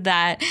love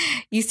that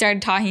you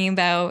started talking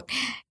about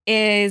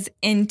is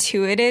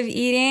intuitive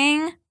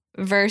eating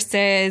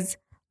versus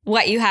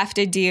what you have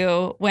to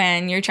do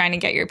when you're trying to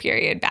get your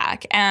period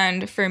back.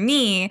 And for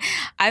me,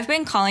 I've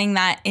been calling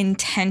that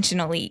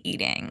intentionally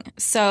eating.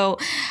 So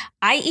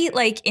I eat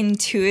like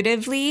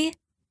intuitively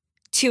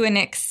to an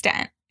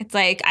extent. It's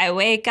like I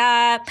wake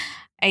up,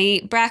 I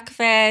eat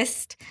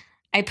breakfast,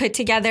 I put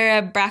together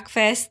a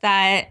breakfast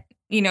that,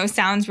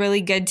 sounds really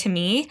good to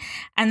me.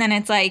 And then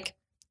it's like,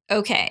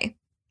 okay,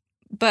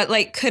 but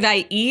like, could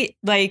I eat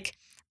like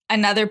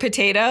another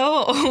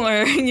potato,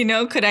 or,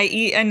 could I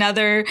eat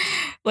another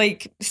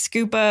like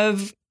scoop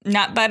of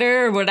nut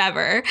butter or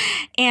whatever?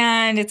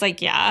 And it's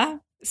like, yeah.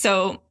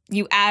 So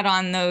you add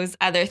on those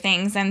other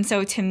things. And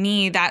so to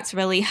me, that's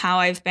really how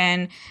I've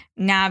been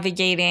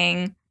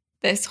navigating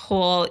this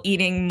whole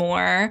eating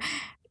more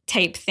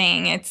type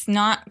thing. It's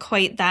not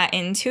quite that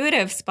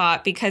intuitive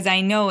spot, because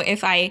I know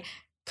if I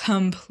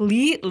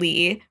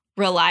completely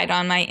relied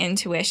on my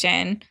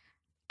intuition,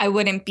 I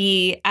wouldn't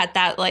be at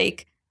that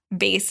like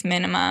base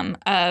minimum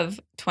of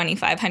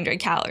 2,500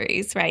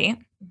 calories, right?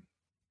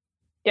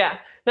 Yeah,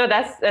 no,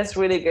 that's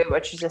really good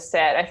what you just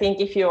said. I think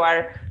if you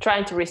are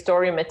trying to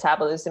restore your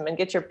metabolism and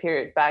get your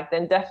period back,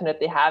 then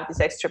definitely have this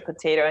extra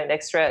potato and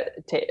extra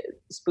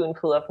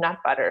spoonful of nut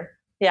butter.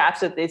 Yeah,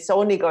 absolutely. It's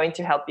only going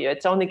to help you.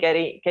 It's only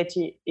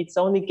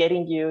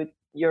getting you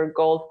your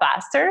goal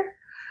faster.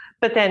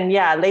 But then,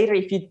 later,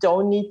 if you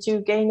don't need to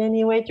gain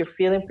any weight, you're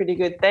feeling pretty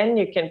good, then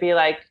you can be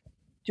like,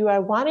 do I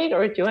want it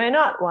or do I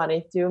not want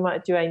it? Do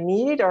I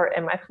need it or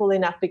am I full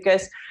enough?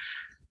 Because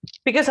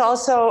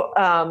also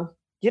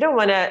you don't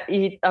want to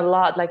eat a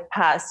lot like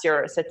past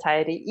your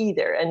satiety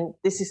either. And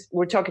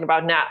we're talking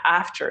about now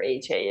after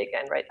HA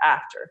again, right?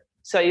 After.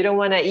 So you don't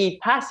want to eat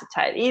past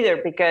satiety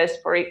either, because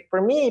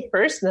for me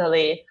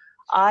personally,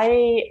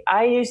 I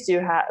used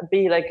to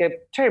be like a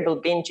terrible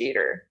binge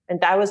eater.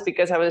 And that was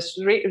because I was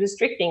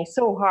restricting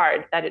so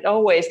hard that it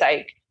always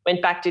like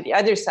went back to the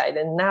other side,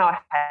 and now I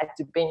had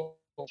to binge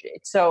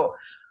it. So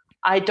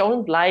I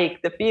don't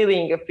like the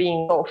feeling of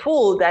being so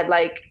full that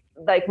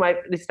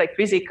it's like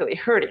physically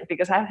hurting,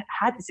 because I've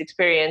had this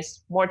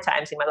experience more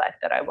times in my life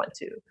that I want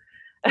to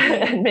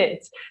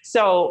admit.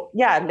 So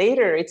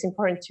later it's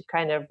important to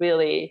kind of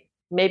really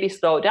maybe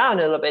slow down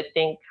a little bit,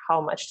 think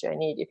how much do I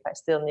need if I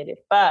still need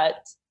it.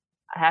 But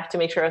I have to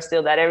make sure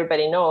still that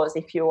everybody knows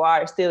if you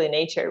are still in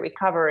HA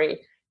recovery,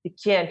 you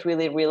can't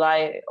really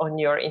rely on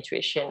your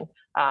intuition.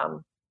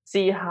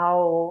 See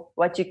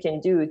what you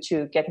can do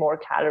to get more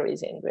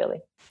calories in,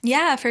 really.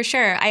 Yeah, for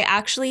sure. I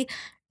actually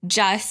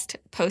just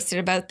posted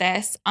about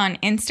this on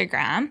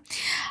Instagram.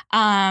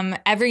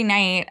 Every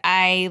night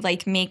I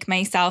like make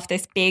myself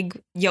this big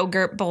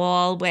yogurt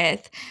bowl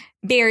with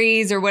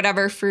berries or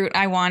whatever fruit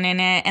I want in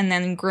it, and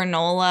then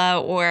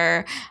granola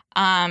or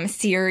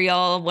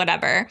cereal,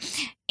 whatever.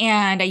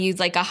 And I use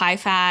like a high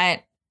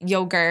fat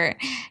yogurt,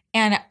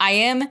 and I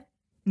am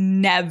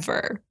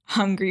never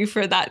hungry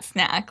for that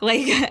snack.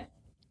 Like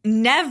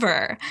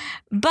never.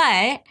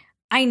 But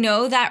I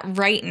know that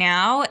right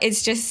now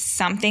it's just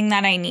something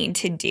that I need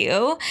to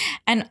do.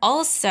 And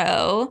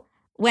also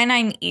when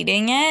I'm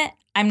eating it,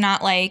 I'm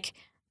not like,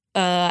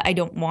 I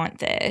don't want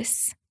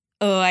this.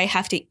 Oh, I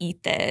have to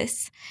eat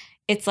this.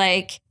 It's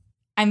like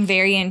I'm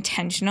very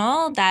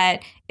intentional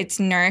that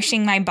it's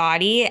nourishing my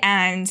body.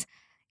 And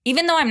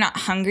even though I'm not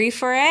hungry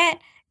for it,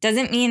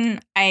 doesn't mean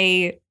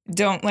I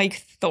don't like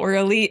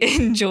thoroughly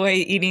enjoy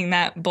eating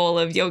that bowl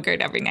of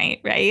yogurt every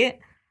night, right?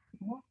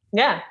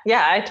 Yeah,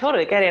 I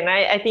totally get it. And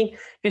I think if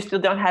you still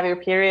don't have your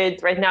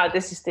period right now,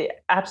 this is the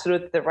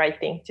right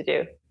thing to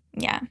do.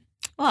 Yeah.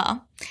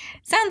 Well,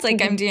 sounds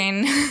like I'm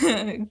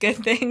doing good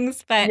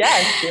things, but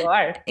yes, you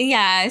are.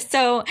 Yeah.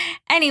 So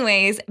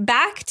anyways,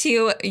 back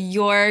to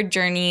your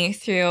journey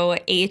through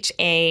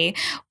HA.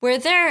 Were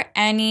there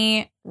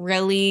any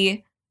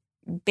really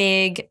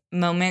big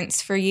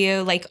moments for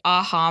you, like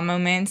aha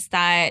moments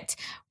that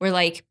were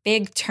like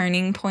big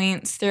turning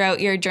points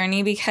throughout your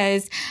journey?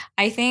 Because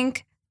I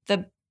think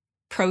the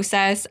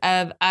process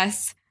of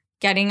us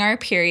getting our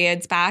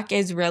periods back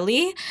is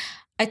really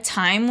a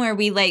time where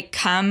we like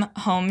come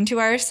home to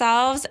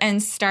ourselves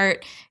and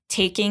start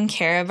taking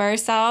care of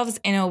ourselves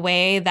in a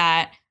way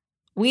that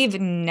we've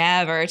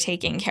never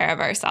taken care of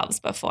ourselves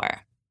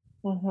before.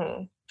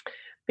 Mm-hmm.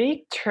 Big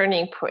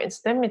turning points.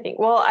 Let me think.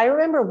 Well, I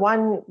remember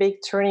one big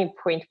turning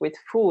point with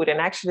food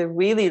and actually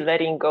really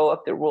letting go of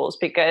the rules,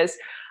 because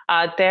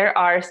there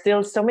are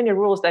still so many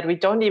rules that we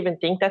don't even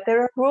think that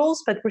there are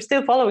rules, but we're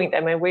still following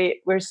them. And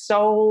we're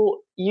so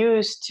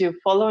used to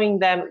following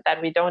them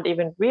that we don't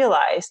even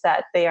realize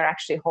that they are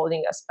actually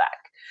holding us back.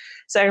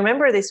 So I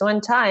remember this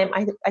one time,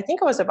 I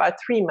think I was about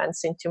 3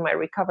 months into my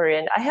recovery,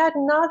 and I had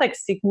not like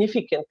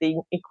significantly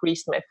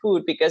increased my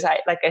food because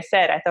like I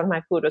said, I thought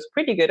my food was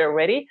pretty good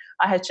already.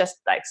 I had just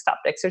like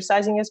stopped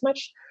exercising as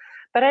much.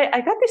 But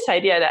I got this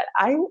idea that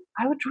I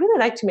would really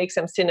like to make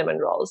some cinnamon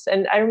rolls.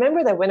 And I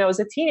remember that when I was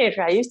a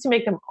teenager, I used to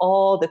make them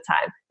all the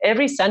time,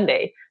 every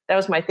Sunday. That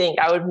was my thing.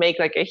 I would make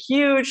like a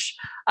huge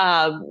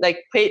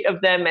like plate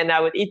of them, and I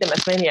would eat them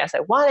as many as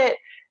I wanted.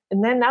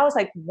 And then I was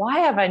like, why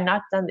have I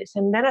not done this?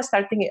 And then I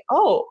started thinking,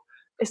 oh,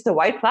 it's the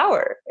white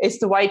flour, it's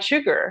the white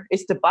sugar,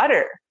 it's the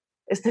butter.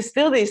 It's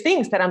still these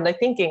things that I'm like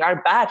thinking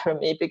are bad for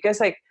me, because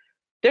like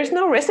there's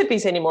no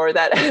recipes anymore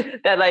that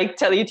that like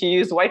tell you to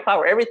use white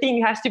flour.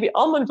 Everything has to be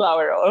almond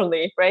flour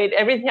only, right?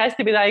 Everything has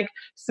to be like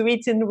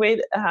sweetened with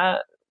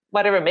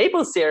whatever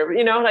maple syrup.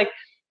 Like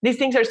these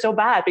things are so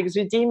bad because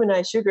we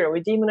demonize sugar,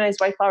 we demonize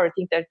white flour,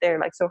 think that they're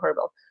like so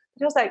horrible.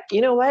 And I was like,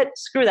 you know what?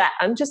 Screw that.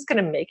 I'm just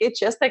gonna make it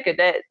just like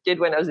I did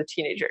when I was a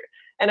teenager.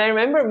 And I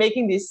remember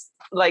making these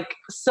like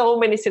so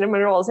many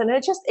cinnamon rolls, and I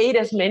just ate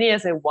as many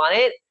as I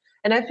wanted.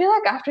 And I feel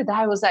like after that,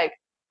 I was like,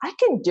 I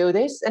can do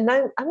this, and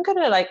I'm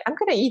gonna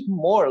eat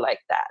more like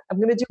that. I'm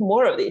gonna do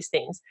more of these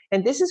things.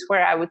 And this is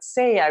where I would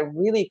say I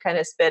really kind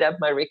of sped up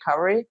my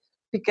recovery,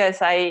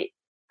 because I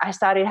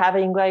started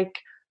having like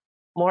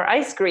more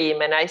ice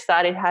cream, and I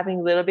started having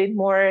a little bit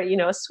more,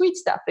 sweet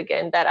stuff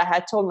again that I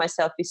had told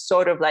myself is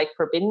sort of like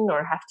forbidden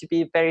or have to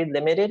be very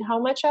limited how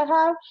much I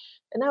have.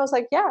 And I was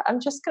like, yeah, I'm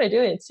just gonna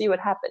do it and see what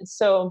happens.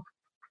 So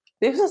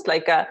this was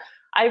like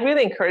I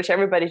really encourage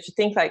everybody to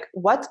think like,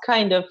 what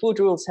kind of food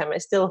rules am I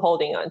still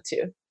holding on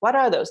to? What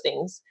are those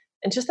things?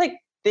 And just like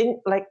think,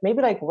 like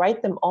maybe like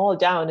write them all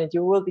down, and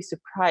you will be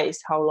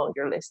surprised how long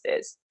your list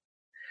is.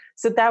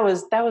 So that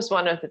was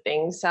one of the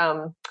things.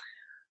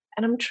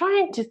 And I'm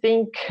trying to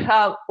think.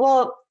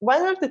 Well,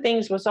 one of the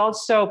things was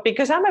also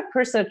because I'm a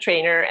personal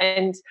trainer,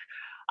 and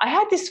I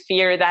had this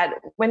fear that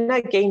when I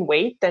gain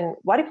weight, then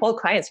what if all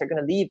clients are going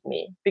to leave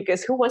me?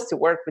 Because who wants to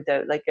work with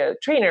a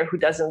trainer who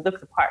doesn't look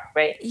the part,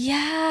 right?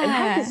 Yeah. And I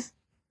had this,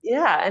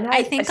 and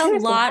I think a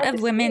lot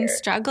of women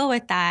struggle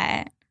with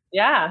that.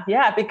 Yeah,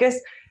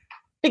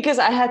 because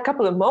I had a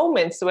couple of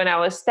moments when I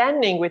was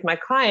standing with my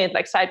client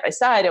like side by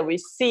side, and we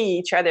see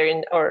each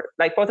other or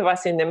like both of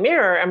us in the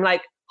mirror. I'm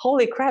like,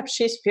 holy crap,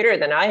 she's fitter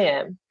than I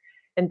am.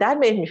 And that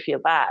made me feel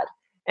bad.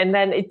 And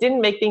then it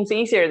didn't make things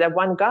easier that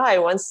one guy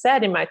once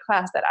said in my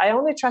class that I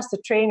only trust a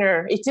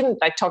trainer. He didn't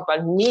like talk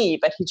about me,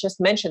 but he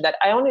just mentioned that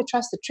I only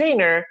trust a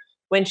trainer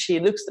when she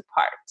looks the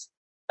part.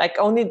 Like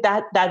only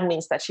that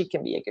means that she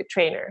can be a good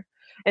trainer.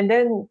 And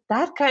then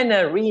that kind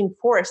of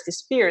reinforced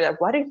this fear that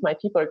what if my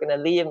people are going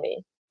to leave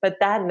me? But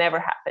that never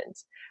happened.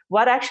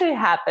 What actually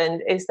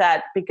happened is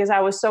that because I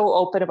was so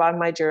open about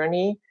my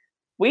journey,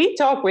 we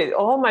talk with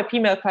all my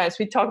female clients,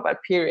 we talk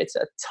about periods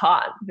a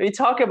ton. We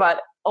talk about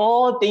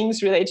all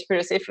things related to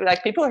periods. If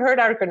like people heard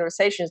our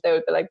conversations, they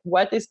would be like,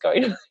 what is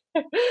going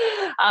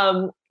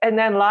on? And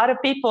then a lot of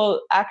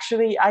people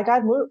actually, I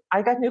got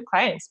new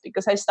clients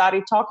because I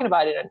started talking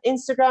about it on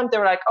Instagram. They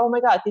were like, oh my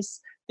God,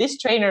 this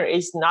trainer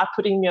is not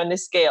putting me on the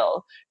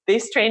scale.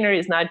 This trainer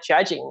is not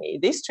judging me.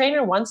 This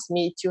trainer wants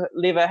me to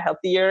live a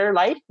healthier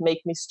life,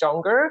 make me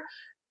stronger.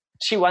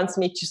 She wants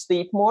me to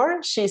sleep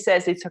more. She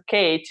says it's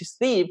okay to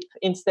sleep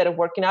instead of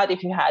working out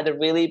if you had a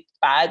really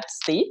bad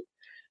sleep.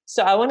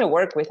 So I want to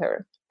work with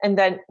her. And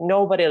then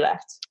nobody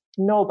left.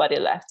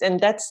 And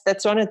that's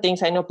one of the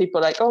things I know people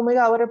are like, oh my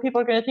God, what are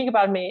people going to think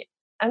about me?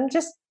 I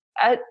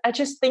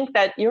just think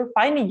that you're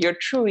finding your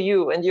true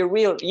you and your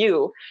real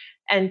you.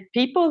 And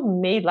people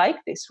may like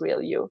this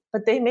real you,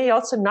 but they may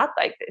also not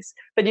like this.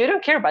 But you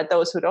don't care about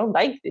those who don't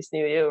like this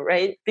new you,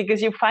 right?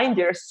 Because you find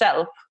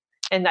yourself.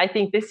 And I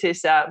think this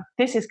is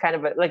kind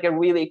of like a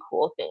really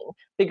cool thing,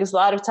 because a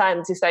lot of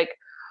times it's like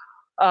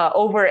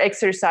over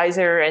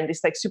exerciser and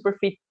this like super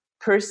fit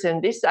person,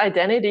 this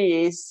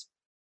identity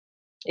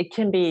it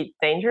can be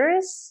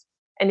dangerous,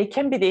 and it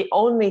can be the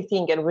only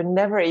thing, and we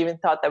never even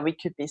thought that we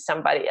could be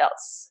somebody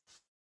else.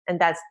 And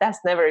that's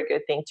never a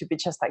good thing, to be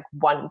just like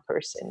one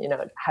person,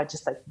 have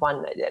just like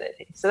one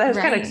identity. So that was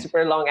kind of a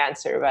super long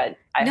answer, but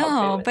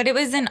but it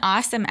was an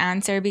awesome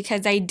answer,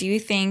 because I do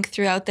think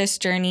throughout this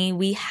journey,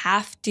 we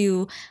have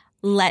to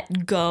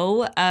let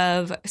go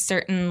of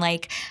certain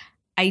like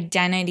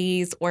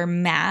identities or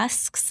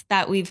masks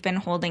that we've been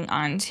holding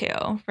on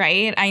to,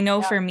 right? I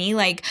know for me,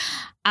 like,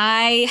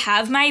 I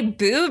have my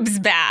boobs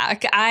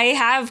back. I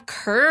have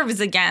curves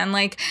again.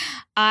 Like,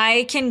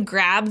 I can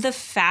grab the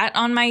fat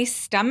on my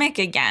stomach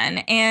again.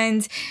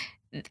 And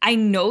I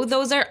know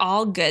those are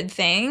all good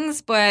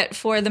things, but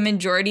for the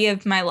majority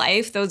of my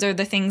life, those are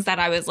the things that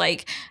I was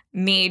like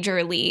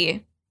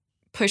majorly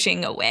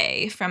pushing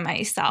away from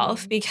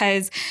myself,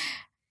 because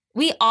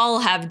we all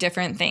have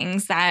different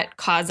things that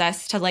cause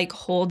us to like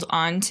hold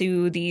on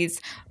to these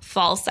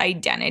false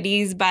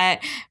identities. But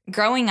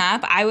growing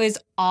up, I was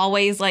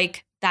always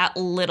like that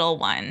little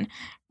one,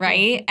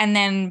 right? And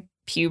then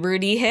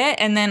puberty hit,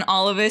 and then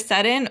all of a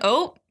sudden,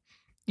 oh,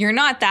 you're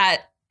not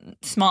that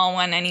small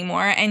one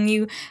anymore. And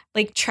you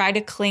like try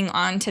to cling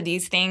on to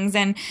these things.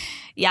 And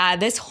yeah,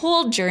 this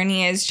whole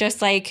journey is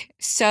just like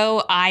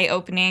so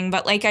eye-opening.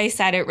 But like I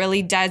said, it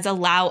really does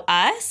allow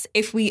us,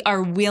 if we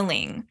are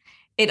willing,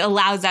 it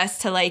allows us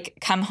to like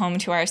come home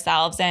to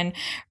ourselves and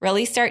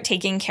really start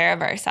taking care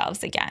of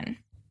ourselves again.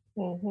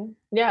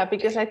 Yeah,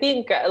 because I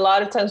think a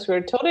lot of times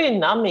we're totally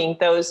numbing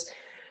those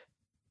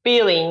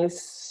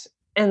feelings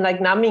and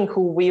like numbing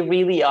who we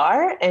really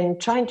are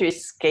and trying to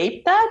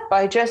escape that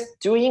by just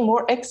doing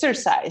more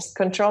exercise,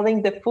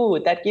 controlling the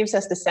food. That gives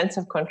us the sense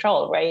of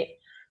control, right?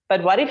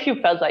 But what if you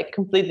felt like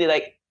completely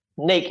like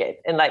naked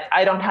and like,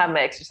 I don't have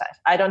my exercise,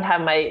 I don't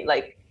have my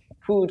like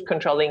food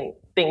controlling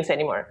things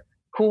anymore?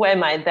 Who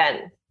am I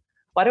then?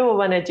 What do I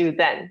want to do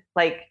then?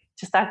 Like,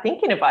 to start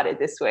thinking about it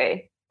this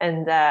way.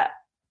 And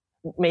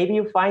maybe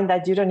you find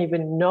that you don't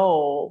even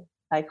know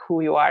like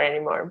who you are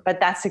anymore. But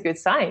that's a good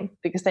sign,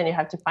 because then you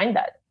have to find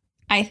that.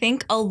 I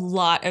think a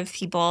lot of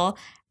people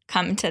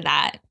come to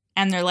that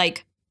and they're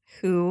like,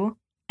 who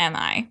am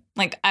I?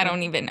 Like, I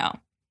don't even know.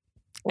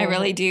 I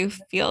really do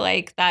feel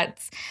like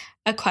that's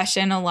a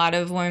question a lot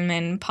of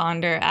women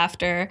ponder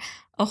after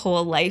a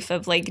whole life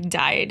of like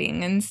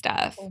dieting and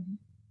stuff.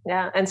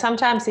 Yeah, and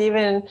sometimes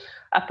even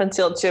up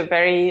until to a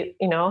very,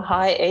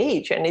 high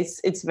age, and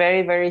it's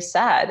very, very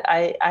sad.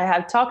 I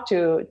have talked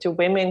to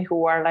women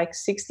who are like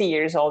 60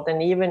 years old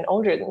and even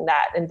older than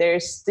that, and they're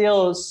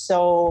still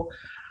so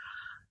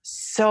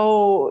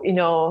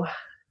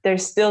they're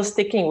still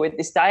sticking with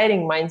this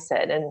dieting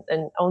mindset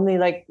and only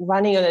like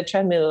running on a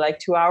treadmill like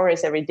 2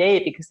 hours every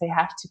day because they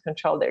have to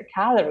control their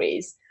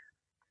calories.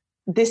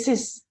 This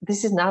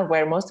is not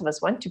where most of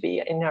us want to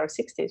be in our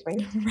 60s,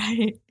 right?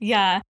 Right.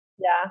 Yeah.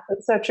 Yeah,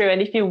 that's so true. And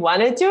if you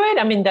want to do it,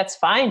 I mean, that's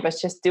fine, but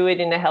just do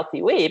it in a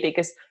healthy way,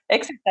 because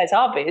exercise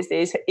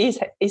obviously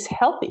is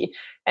healthy.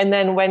 And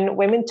then when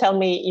women tell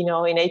me,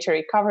 in HA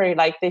recovery,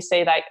 like they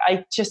say, like,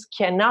 I just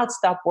cannot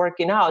stop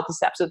working out,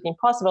 it's absolutely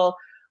impossible.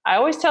 I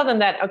always tell them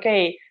that,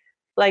 okay,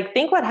 like,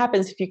 think what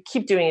happens if you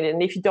keep doing it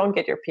and if you don't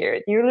get your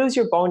period. You lose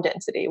your bone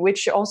density,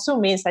 which also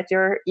means that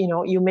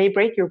you may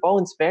break your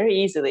bones very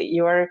easily.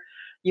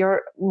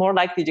 You're more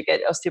likely to get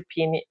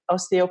osteopenia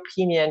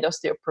and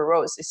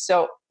osteoporosis.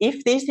 So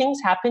if these things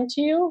happen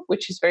to you,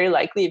 which is very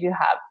likely if you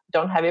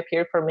don't have your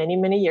period for many,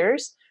 many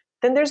years,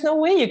 then there's no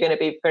way you're going to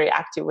be very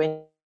active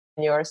when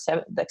you're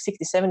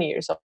 60, 70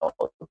 years old.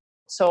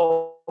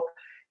 So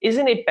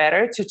isn't it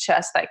better to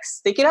just like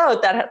stick it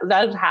out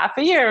that half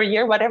a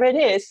year, whatever it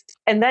is,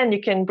 and then you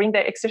can bring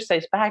the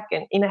exercise back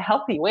and in a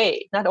healthy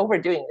way, not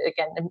overdoing it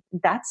again. And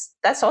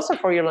that's also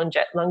for your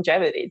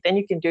longevity. Then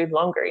you can do it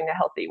longer in a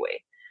healthy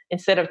way,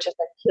 instead of just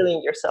like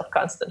killing yourself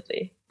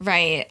constantly.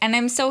 Right. And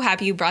I'm so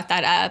happy you brought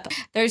that up.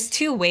 There's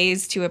two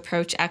ways to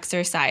approach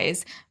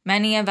exercise.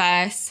 Many of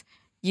us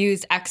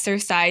use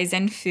exercise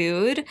and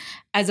food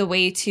as a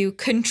way to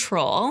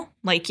control,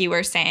 like you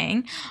were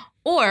saying.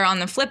 Or on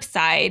the flip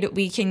side,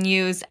 we can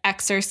use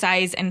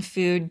exercise and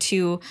food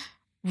to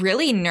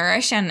really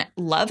nourish and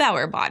love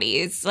our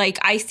bodies. Like,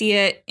 I see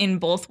it in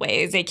both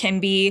ways. It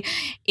can be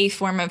a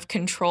form of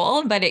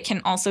control, but it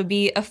can also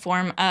be a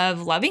form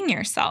of loving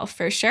yourself,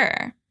 for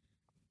sure.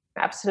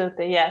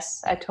 Absolutely.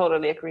 Yes, I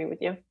totally agree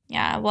with you.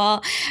 Yeah.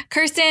 Well,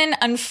 Kersten,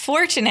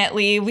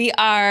 unfortunately, we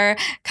are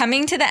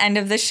coming to the end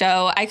of the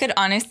show. I could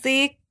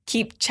honestly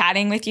keep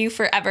chatting with you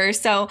forever.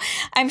 So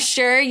I'm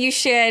sure you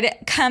should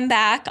come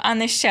back on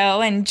the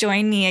show and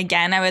join me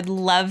again. I would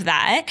love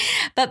that.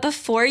 But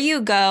before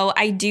you go,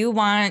 I do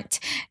want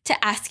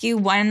to ask you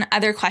one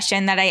other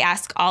question that I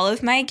ask all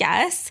of my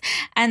guests.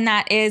 And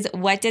that is,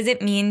 what does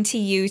it mean to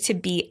you to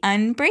be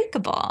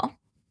unbreakable?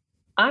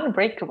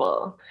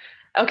 Unbreakable.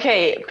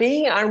 Okay,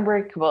 being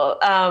unbreakable.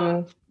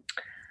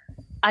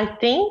 I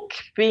think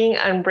being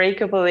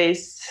unbreakable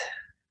is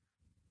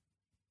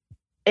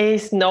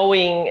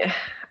knowing,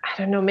 I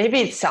don't know, maybe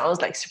it sounds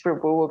like super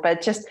woo,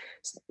 but just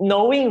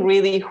knowing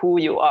really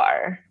who you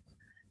are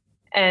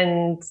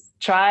and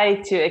try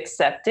to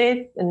accept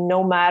it, and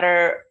no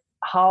matter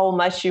how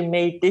much you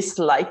may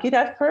dislike it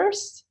at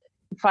first,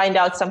 find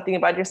out something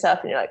about yourself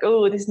and you're like,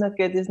 oh, this is not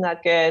good, this is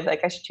not good,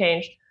 like I should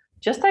change,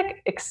 just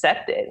like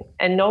accept it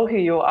and know who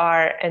you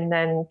are, and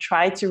then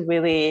try to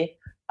really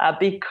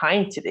be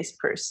kind to this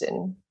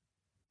person.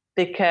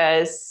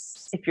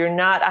 Because if you're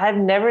not, I have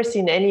never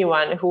seen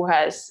anyone who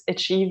has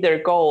achieved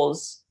their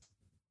goals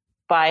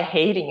by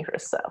hating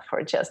herself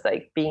or just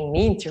like being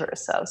mean to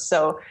herself.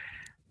 So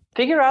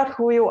figure out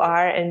who you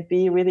are and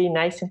be really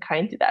nice and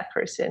kind to that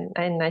person.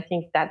 And I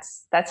think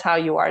that's how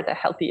you are the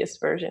healthiest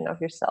version of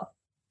yourself.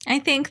 I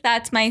think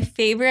that's my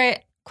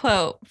favorite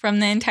quote from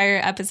the entire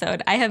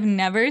episode. I have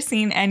never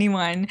seen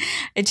anyone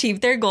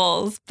achieve their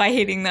goals by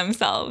hating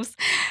themselves.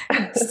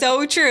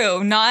 So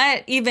true.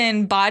 Not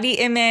even body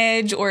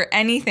image or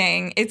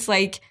anything. It's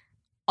like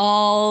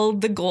all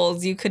the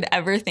goals you could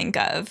ever think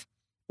of.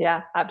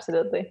 Yeah,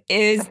 absolutely.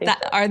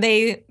 Are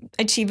they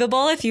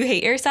achievable if you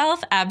hate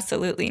yourself?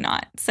 Absolutely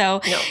not. So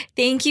no.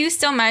 Thank you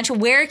so much.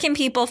 Where can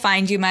people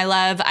find you, my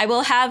love? I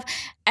will have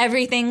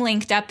everything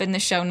linked up in the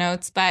show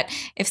notes, but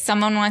if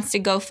someone wants to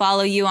go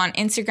follow you on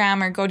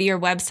Instagram or go to your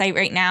website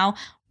right now,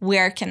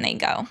 where can they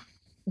go?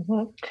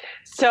 Mm-hmm.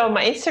 So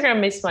my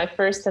Instagram is my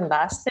first and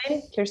last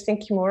name, Kersten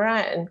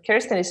Kimura, and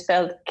Kersten is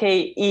spelled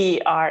Kersten,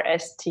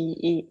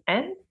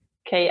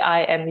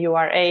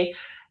 Kimura.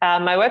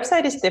 My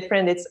website is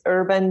different. It's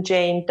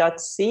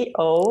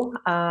urbanjane.co.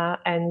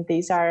 And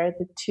these are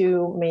the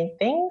two main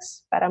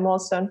things. But I'm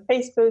also on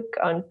Facebook,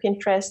 on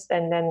Pinterest,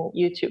 and then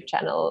YouTube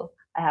channel.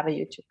 I have a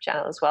YouTube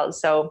channel as well.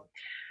 So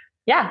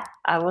yeah,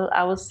 I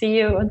will see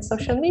you on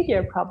social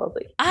media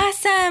probably.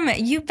 Awesome.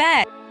 You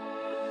bet.